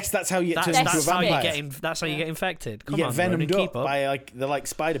 Yes, that's how you That's, turn into a that's how you vampire. get. That's how you get infected. Come You get on, Ronan, venomed keep up up. by like they're like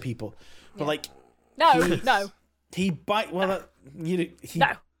spider people. But like No. he bite well he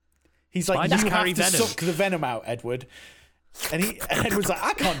No. he's like, Spiders "You carry have to venom." suck the venom out, Edward." And Edward's like,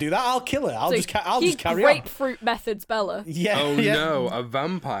 "I can't do that. I'll kill her. I'll So just carry on." grapefruit methods Bella. Yeah. Oh yeah. no, a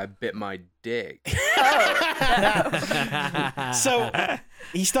vampire bit my dick. So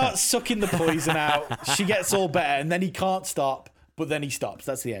he starts sucking the poison out. She gets all better, and then he can't stop. But then he stops.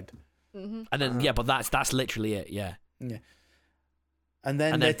 That's the end. And then yeah, but that's literally it. Yeah. And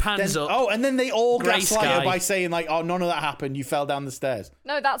then And then pans up. Oh, and then they all Grey gaslight her sky. by saying like, "Oh, none of that happened. You fell down the stairs."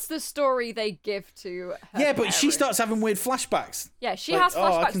 No, that's the story they give to her Yeah, but she parents. starts having weird flashbacks. Yeah, she like, has "Oh,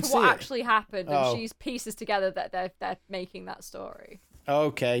 I flashbacks can to see what it." actually happened, and Oh. she's pieces together that they're making that story.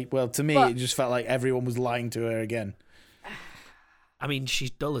 Okay, well, to me, But- it just felt like everyone was lying to her again. I mean, she's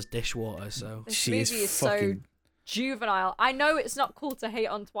dull as dishwater, so. This She movie is is so fucking. juvenile. I know it's not cool to hate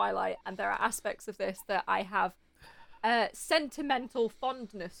on Twilight, and there are aspects of this that I have sentimental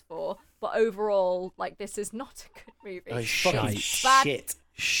fondness for, but overall, like, this is not a good movie. Oh, fucking Shite.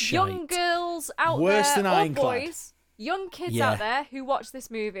 shit. Young girls out Worse there, than or Ironclad. boys, young kids Yeah. out there who watch this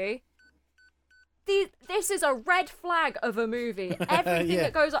movie. This is a red flag of a movie. Everything Yeah.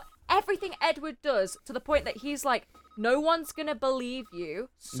 that goes on, everything Edward does, to the point that he's like, no one's gonna believe you.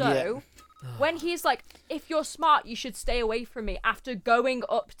 So, when he's like, if you're smart, you should stay away from me. After going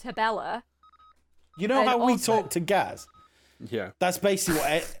up to Bella, You know And how we also- talk to Gaz? Yeah. That's basically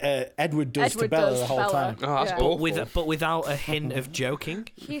what Edward does to Edward Bella does the whole Bella. time. Oh, that's Yeah. awful. but without a hint of joking.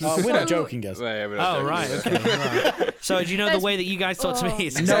 He's Oh, we're so... not joking, guys. Yeah, we're not Oh joking. right, okay. Right. So do you know the There's- way that you guys talk to me?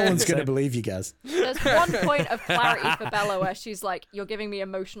 Is No exactly one's the going to same. believe you guys. There's one point of clarity for Bella where she's like, "You're giving me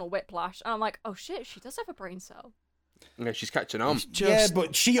emotional whiplash," and I'm like, "Oh shit, she does have a brain cell." Yeah, she's catching on. Yeah,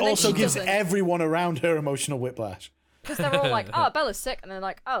 but she then also she gives doesn't. everyone around her emotional whiplash. Because they're all like, "Oh, Bella's sick," and they're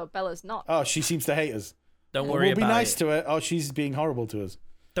like, "Oh, Bella's not." Oh, she seems to hate us. Don't worry We'll be about nice it. to her. Oh, she's being horrible to us.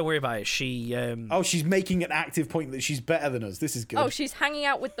 Don't worry about it. She Oh, she's making an active point that she's better than us. This is good. Oh, she's hanging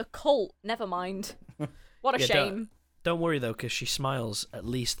out with the cult. Never mind. What a Yeah, shame. don't worry though, because she smiles at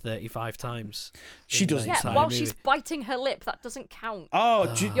least 35 times. She in the doesn't. Yeah, entire while movie. she's biting her lip, that doesn't count.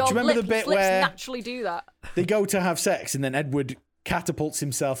 Oh, do you Your remember the bit lips where naturally do that. they go to have sex and then Edward catapults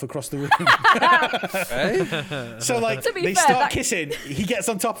himself across the room? So like To be they fair, start that- kissing, he gets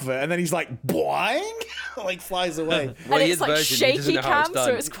on top of her, and then he's like boing, like flies away. Well, And he it's is a like virgin, he doesn't shaky know how it's cam, so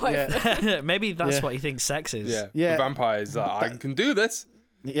done. it's quite Yeah. Maybe that's Yeah. what he thinks sex is. Yeah. Yeah. The vampires. I can do this.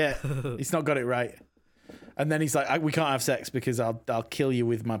 Yeah, he's not got it right. And then he's like, "We can't have sex because I'll kill you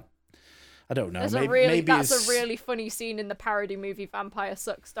with my." I don't know. There's maybe that's it's- a really funny scene in the parody movie Vampire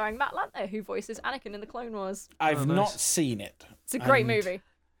Sucks, starring Matt Lanter, who voices Anakin in the Clone Wars. I've Oh, not nice. seen it. It's a great And movie.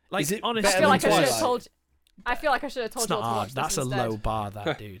 Like Is it honestly, I better feel than like I should have Twilight? told. I feel like I should have told it's you not all to hard. watch That's this a instead. low bar,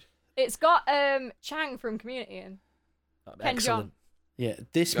 that dude. It's got Chang from Community in. Ken Excellent. Yeah,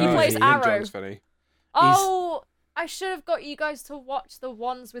 this He movie. plays Ian Arrow. John's funny. Oh, I should have got you guys to watch the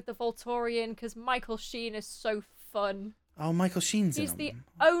ones with the Volturian because Michael Sheen is so fun. Oh, Michael Sheen's in He's the them.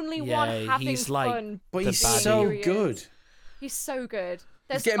 only Yeah, one having he's like fun. But the he's bad so period. good. He's so good. He's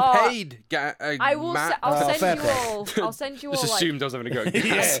There's- getting oh, paid. I will. Matt. I'll fair send you play. all. I'll send you all. Just Like, assumed I was having a go.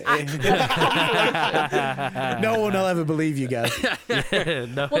 Yeah. No one will ever believe you guys.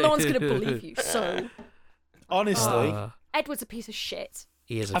 No. well, no one's gonna believe you. So Honestly, Edward's a piece of shit.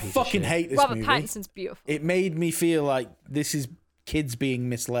 He is a I piece of fucking shit. hate this Robert movie. Pattinson's beautiful. It made me feel like this is kids being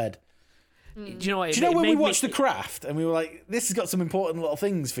misled. Do you know what? Do you know when we made me- watched The Craft and we were like, this has got some important little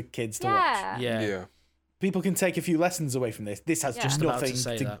things for kids to watch? Yeah. Yeah. Yeah. People can take a few lessons away from this. This has Yeah. just Just about to nothing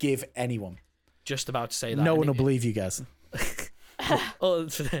say to that. give anyone. Just about to say that. No and one will it- believe you guys. all,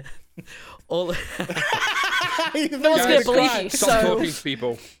 all No one's gonna Guys, believe you. Stop So talking to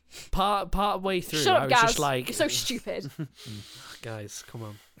people. part way through, shut I up, was Gaz. just like, You're so stupid. guys, come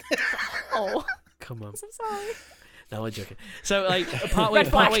on, Oh, come on. I'm sorry. No, I'm joking. So like partway Red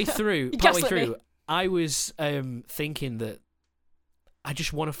flag. through, You partway gaslit me. through, I was thinking that I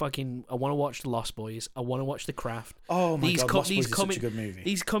just want to I want to watch The Lost Boys. I want to watch The Craft. Oh my These god, co- Lost these Boys is coming- such a good movie.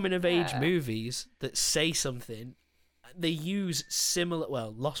 These coming of age Yeah. movies that say something. They use similar.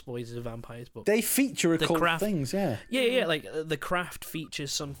 Well, Lost Boys are vampires, but They feature The occult Craft- things, yeah. yeah, like The Craft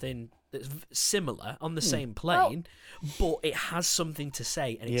features something that's similar on Hmm. the same plane, but it has something to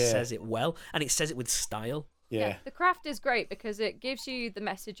say and it Yeah. says it well and it says it with style. Yeah. The Craft is great because it gives you the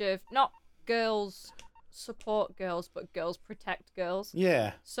message of not girls support girls, but girls protect girls.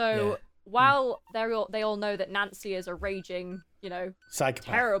 Yeah. So Yeah. while they all know that Nancy is a raging, Psychopath.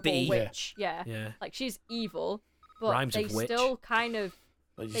 terrible Bee. witch, yeah, Yeah. like she's evil, but Rhymes they with witch. still kind of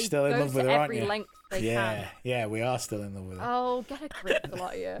But you're they still in go love with to her, aren't every you? length they Yeah. can. Yeah, we are still in love with her. Oh, get a grip, a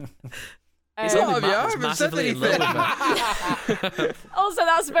lot of you. It's Oh, only yeah, I Matt that's haven't said massively in love with anything. her. Also,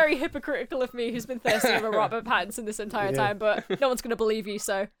 that's very hypocritical of me, who's been thirsty over Robert Pattinson this entire Yeah. time. But no one's gonna believe you,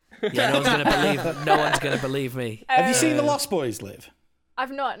 so Yeah, no one's gonna believe. No one's gonna believe me. Have you seen The Lost Boys, Liv?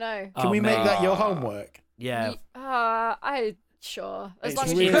 I've not. No. Can Oh, we make mate. that your homework? Yeah, I sure. As It's long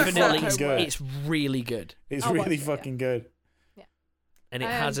as really you fucking infinitely. good. It's really good, It's I'll watch really it, yeah. fucking good. and it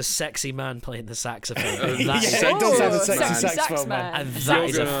has a sexy man playing the saxophone. Yeah, And that is- it does have a Ooh, sexy sexy saxophone, man. and You're that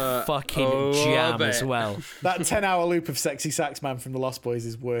is a gonna fucking love jam it. as well. That 10-hour loop of Sexy Sax Man from The Lost Boys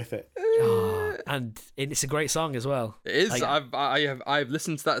is worth it. Oh, and it's a great song as well. It is. Like- I've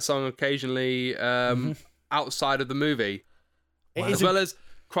listened to that song occasionally outside of the movie, It as is a- well as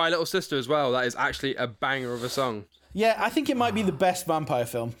Cry Little Sister as well. That is actually a banger of a song. yeah, I think it might be the best vampire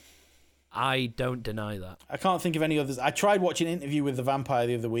film. I don't deny that. I can't think of any others. I tried watching an interview with the vampire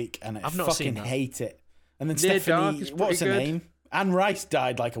the other week, and I I've not fucking seen that. hate it. And then Near Dark Stephanie, is what's her pretty good. name? Anne Rice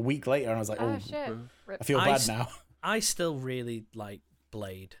died like a week later, and I was like, Oh oh, shit. Rip. I feel I bad s- now. I still really like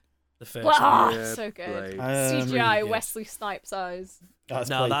Blade, the first Wow, one. Yeah, so good. Blade. CGI really good. Wesley Snipes eyes. That's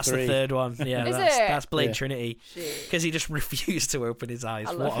No, Blade that's 3. the third one. Yeah, Is that's, it? that's Blade Yeah. Trinity. Shit. Because he just refused to open his eyes.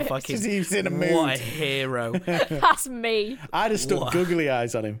 I What love a it. fucking Because he was in a what a mood. hero. That's me. I'd have stuck What? googly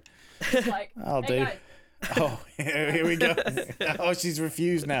eyes on him. Like, I'll hey, do. guys. Oh, here we go. Oh, she's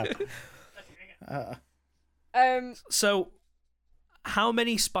refused now. So, how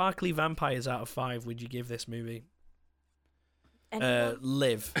many sparkly vampires out of 5 would you give this movie? Anyone?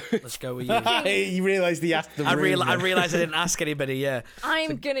 Liv. Let's go with you. You realised he asked the I room. realized I didn't ask anybody. Yeah,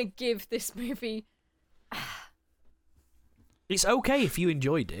 I'm gonna give this movie. it's okay if you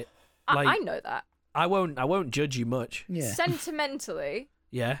enjoyed it. Like, I know that. I won't judge you much. Yeah. Sentimentally,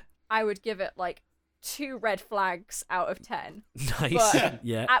 Yeah, I would give it like 2 red flags out of 10. nice. But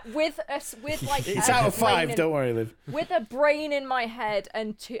Yeah, with like It's a out of 5. brain Don't worry, Liv. with a brain in my head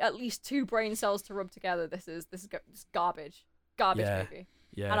and at least 2 brain cells to rub together. This is garbage Yeah. movie,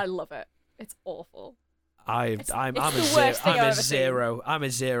 yeah. and I love it. It's awful. I'm it's a the worst thing I've ever seen. 0. I'm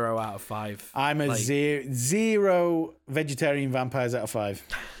a 0 out of 5. I'm a Like, 0 vegetarian vampires out of 5.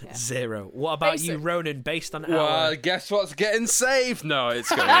 0. What about you, Basic. Ronan? Based on Well, our... guess what's getting saved? No, it's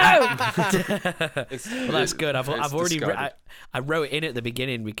going. No, Well, that's good. I've already discarded. I wrote it in at the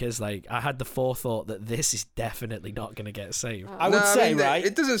beginning because like I had the forethought that this is definitely not going to get saved. I would say, mean, right?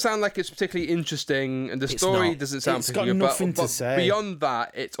 It doesn't sound like it's particularly interesting, and the It's story not. doesn't sound It's got particularly. nothing to but say. beyond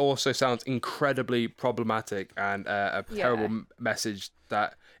that, it also sounds incredibly problematic and a terrible message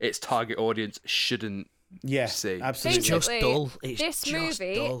that its target audience shouldn't Yeah, see. absolutely. It's just Basically, dull. It's this just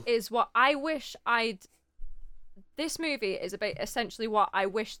movie dull. is what I wish I'd. This movie is about essentially what I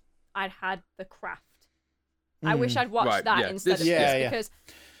wish I'd had The Craft. I wish I'd watched Right, that yeah. instead This- of Yeah, this yeah. because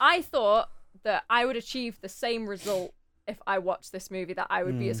I thought that I would achieve the same result if I watched this movie, that I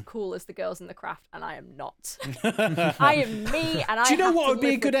would be as cool as the girls in The Craft, and I am not. I am me, and I Do you know have what to would be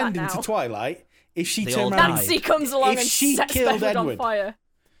a live good with that ending now. to Twilight? If she They all turned around, die. Nancy comes along If and she sets killed Bedford on Edward. fire.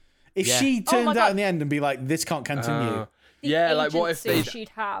 if Yeah. she Oh my turned out God. in the end and be like, "This can't continue." The Yeah, like, what if agency they- she'd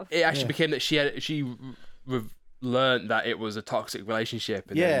have. It actually Yeah. became that she learned that it was a toxic relationship.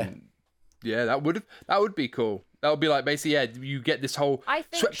 And Yeah. Then, yeah, that would be cool. That would be like basically, yeah, you get this whole I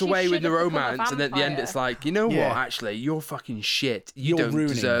think swept she away with should the have become a romance, and at the end vampire. it's like, you know Yeah. what? Actually, you're fucking shit. You You're don't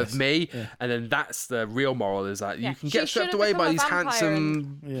ruining deserve this. me. Yeah. And then that's the real moral: is that Yeah, you can she get swept should have away by become a these vampire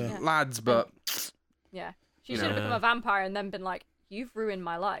handsome Yeah. lads, but Yeah. She You should have know. become a vampire and then been like, "You've ruined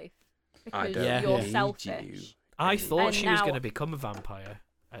my life I because don't Yeah. you're need selfish." you. I thought And she was now- going to become a vampire.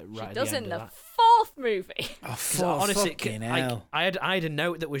 Right She at does the in end the of that. 4th movie. Oh, So honestly, fucking like, hell. I had a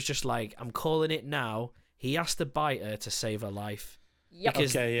note that was just like, I'm calling it now. He has to bite her to save her life. Yep.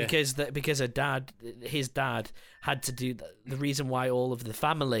 Because Okay, yeah. because his dad had to do the reason why all of the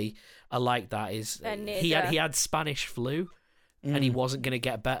family are like that is And he had Spanish flu and he wasn't going to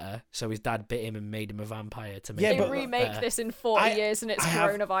get better, so his dad bit him and made him a vampire to make Yeah, They him but- remake better. this in 40 I- years and it's I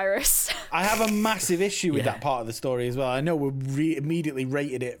have- coronavirus. I have a massive issue with Yeah. that part of the story as well. I know we immediately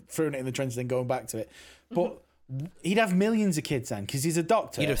rated it, throwing it in the trenches, then going back to it. But he'd have millions of kids then, because he's a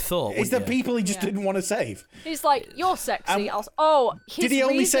doctor. You'd have thought, It's the wouldn't you? people he just Yeah. didn't want to save. He's like, "You're sexy." His Did he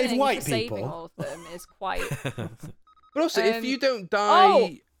only save reasoning white for saving people? all of them is quite. But also, if Um, you don't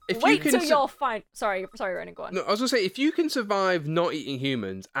die, if Wait you can till su- you're fine. Sorry, Ronan, go on. No, I was gonna say, if you can survive not eating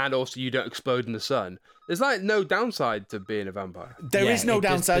humans and also you don't explode in the sun, there's like no downside to being a vampire. There is Yeah, no it-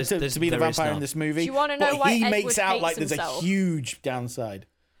 there's- downside there's- to being a there is vampire in not. this movie. Do you wanna know but why he Edward makes out hates like there's himself? a huge downside.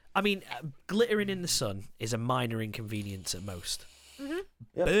 I mean, glittering in the sun is a minor inconvenience at most. Yep.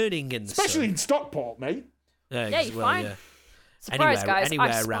 Burning in the Especially sun. in Stockport, mate. Yeah, you're fine. yeah. Surprise, guys! anywhere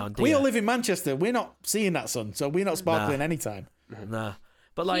I around We here. all live in Manchester. We're not seeing that sun, so we're not sparkling anytime. Nah.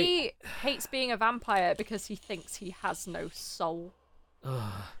 But like, he hates being a vampire because he thinks he has no soul.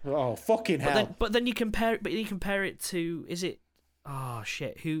 Oh, fucking hell. but then you compare it to, is it, oh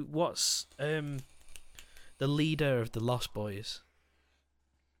shit, what's the leader of the Lost Boys?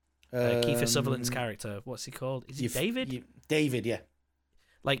 Kiefer Sutherland's character, what's he called? Is he David? David, yeah.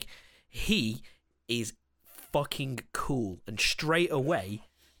 Like, he is fucking cool, and straight away,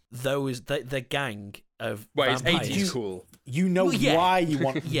 the gang of Wait, it's vampires. 80s cool. You know Well, yeah. why you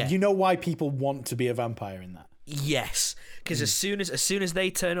want. Yeah. You know why people want to be a vampire in that. Yes, because as soon as they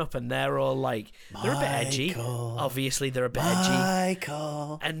turn up and they're all like, they're a bit edgy. Michael. Obviously, they're a bit edgy,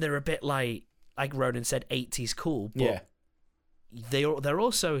 Michael. and they're a bit like Ronan said, 80s cool. But Yeah. they're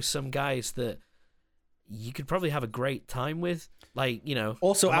also some guys that you could probably have a great time with. Like, you know.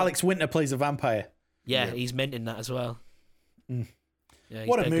 Also, I'm not- Alex Winter plays a vampire. Yeah, he's minting that as well. Yeah, he's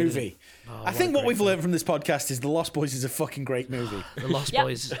What a dead good at movie. it. Oh, I a think what great we've film. learned from this podcast is The Lost Boys is a fucking great movie. The Lost Yep.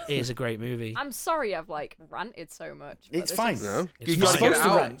 Boys is a great movie. I'm sorry I've like ranted so much. but It's this fine. is- No, It's you You're fine. gotta get it supposed to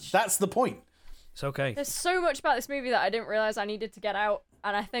out. rant. That's the point. It's okay. There's so much about this movie that I didn't realize I needed to get out,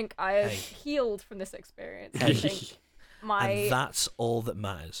 and I think I have Hey. healed from this experience. Hey. I think my And that's all that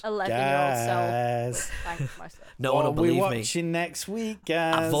matters. 11-year-old self Guys. thanked myself. No one will What are we believe me. watching next week,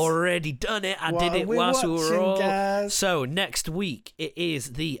 guys? I've already done it. I What did are it we whilst we were watching, all. guys? So next week it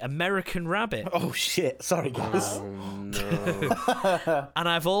is the American Rabbit, Oh, shit. Sorry, guys. Oh, no. and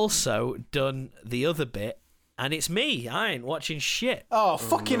I've also done the other bit And it's me. I ain't watching shit. Oh,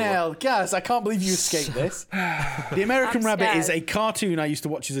 fucking hell. Guys, I can't believe you escaped this. The American I'm Rabbit is scared. a cartoon I used to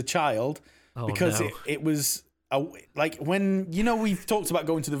watch as a child Oh, because no. it was like when, we've talked about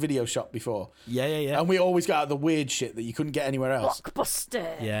going to the video shop before. Yeah. And we always got out the weird shit that you couldn't get anywhere else.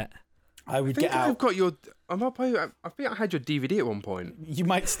 Blockbuster. Yeah. I would I think get I've out. got your. I think I had your DVD at one point. You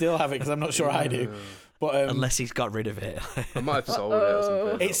might still have it because I'm not sure I do. But Unless he's got rid of it. I might have sold it or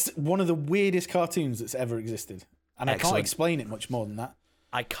something. it's one of the weirdest cartoons that's ever existed. And I Excellent. can't explain it much more than that.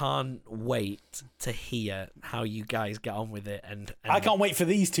 I can't wait to hear how you guys get on with it. And I can't wait for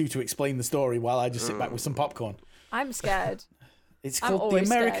these two to explain the story while I just sit back with some popcorn. I'm scared. It's I'm called The always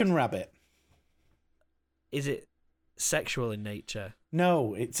American scared. Rabbit. Is it sexual in nature?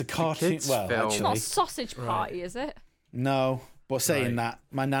 No, it's a cartoon. kid's Well, film. It's actually, not Sausage Party, is it? no. But saying Right. that,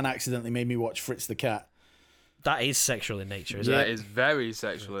 my nan accidentally made me watch Fritz the Cat. That is sexual in nature, isn't That it? is very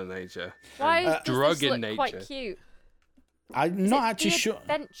sexual in nature. Why does drug this in look quite nature. cute? I'm Is not it actually the sure.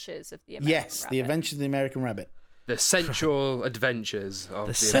 Adventures of the American Yes, The Rabbit? Adventures of the American Rabbit. The sensual adventures of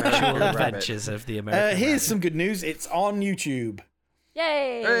The the sexual American Rabbit. adventures of the American Here's Rabbit. some good news. It's on YouTube.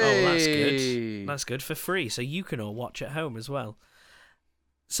 Yay! Hey. Oh, that's good. That's good for free, so you can all watch at home as well.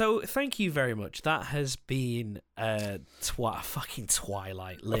 So thank you very much. That has been fucking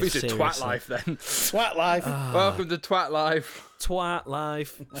Twilight. Live, Obviously, seriously. Twat Life then. Twat Life. Welcome to Twat Life. Twat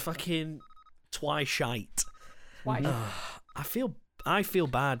life. Fucking twishite. Why? I feel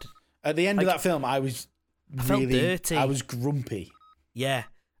bad. At the end of like- that film, I was I felt really, dirty. I was grumpy. Yeah,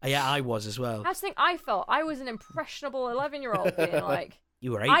 I was as well. How's the thing I felt? I was an impressionable 11-year-old being like,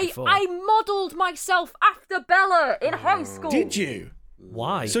 You were 8 I before. modelled myself after Bella in high school. Did you?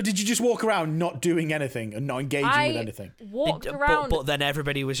 Why? So did you just walk around not doing anything and not engaging with I anything? walked Did- around. but then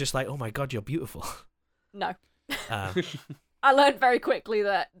everybody was just like, "Oh my god, you're beautiful." No. Uh, I learned very quickly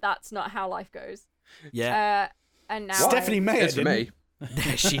that that's not how life goes. yeah, And now Stephanie Meyer It's for didn't.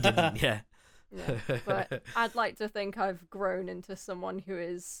 me. she didn't. Yeah. Yeah, but I'd like to think I've grown into someone who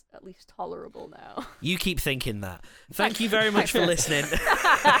is at least tolerable now. You keep thinking that. Thank you very much for listening.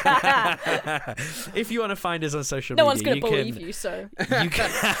 If you want to find us on social No media, one's going to you believe can, you, so. You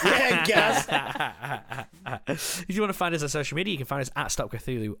can. Yeah, Gaz. If you want to find us on social media, you can find us at Stop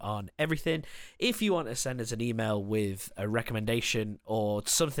Cthulhu on everything. If you want to send us an email with a recommendation or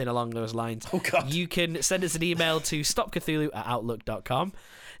something along those lines, Oh, God. you can send us an email to stopcthulhu@outlook.com.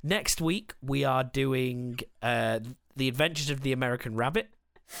 Next week, we are doing The Adventures of the American Rabbit.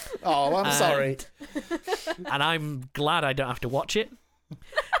 Oh, I'm sorry. And I'm glad I don't have to watch it.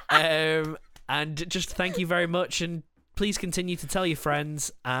 And just thank you very much, and please continue to tell your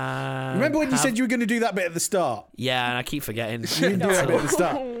friends. Remember when you said you were going to do that bit at the start? Yeah, and I keep forgetting. You didn't do that bit at the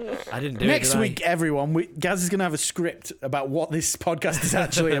start. I didn't do Next it. did I? week, everyone, Gaz is going to have a script about what this podcast is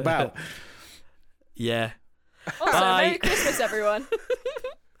actually about. Yeah. Also, Bye. Merry Christmas, everyone.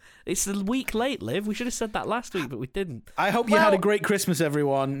 It's a week late, Liv. We should have said that last week, but we didn't. I hope you had a Well- great Christmas,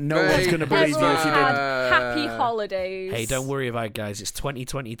 everyone. No Great one's going to believe you Everyone if you had didn't. happy holidays. Hey, don't worry about it, guys. It's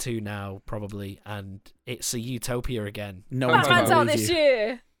 2022 now, probably, and it's a utopia again. No one's going Batman's to out believe this you.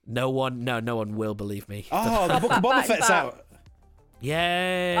 year. No one will believe me. Oh, the Book of Boba Back, Fett's back. out.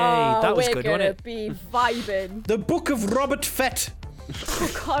 Yay! Oh, that was we're good, gonna wasn't it? be vibing. The Book of Robert Fett.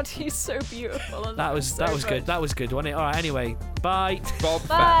 Oh God, he's so beautiful. and That was so good. much. That was good, wasn't it? All right. Anyway, bye. Bob Fett.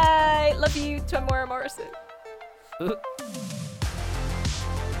 Bye. Love you, Tamora Morrison.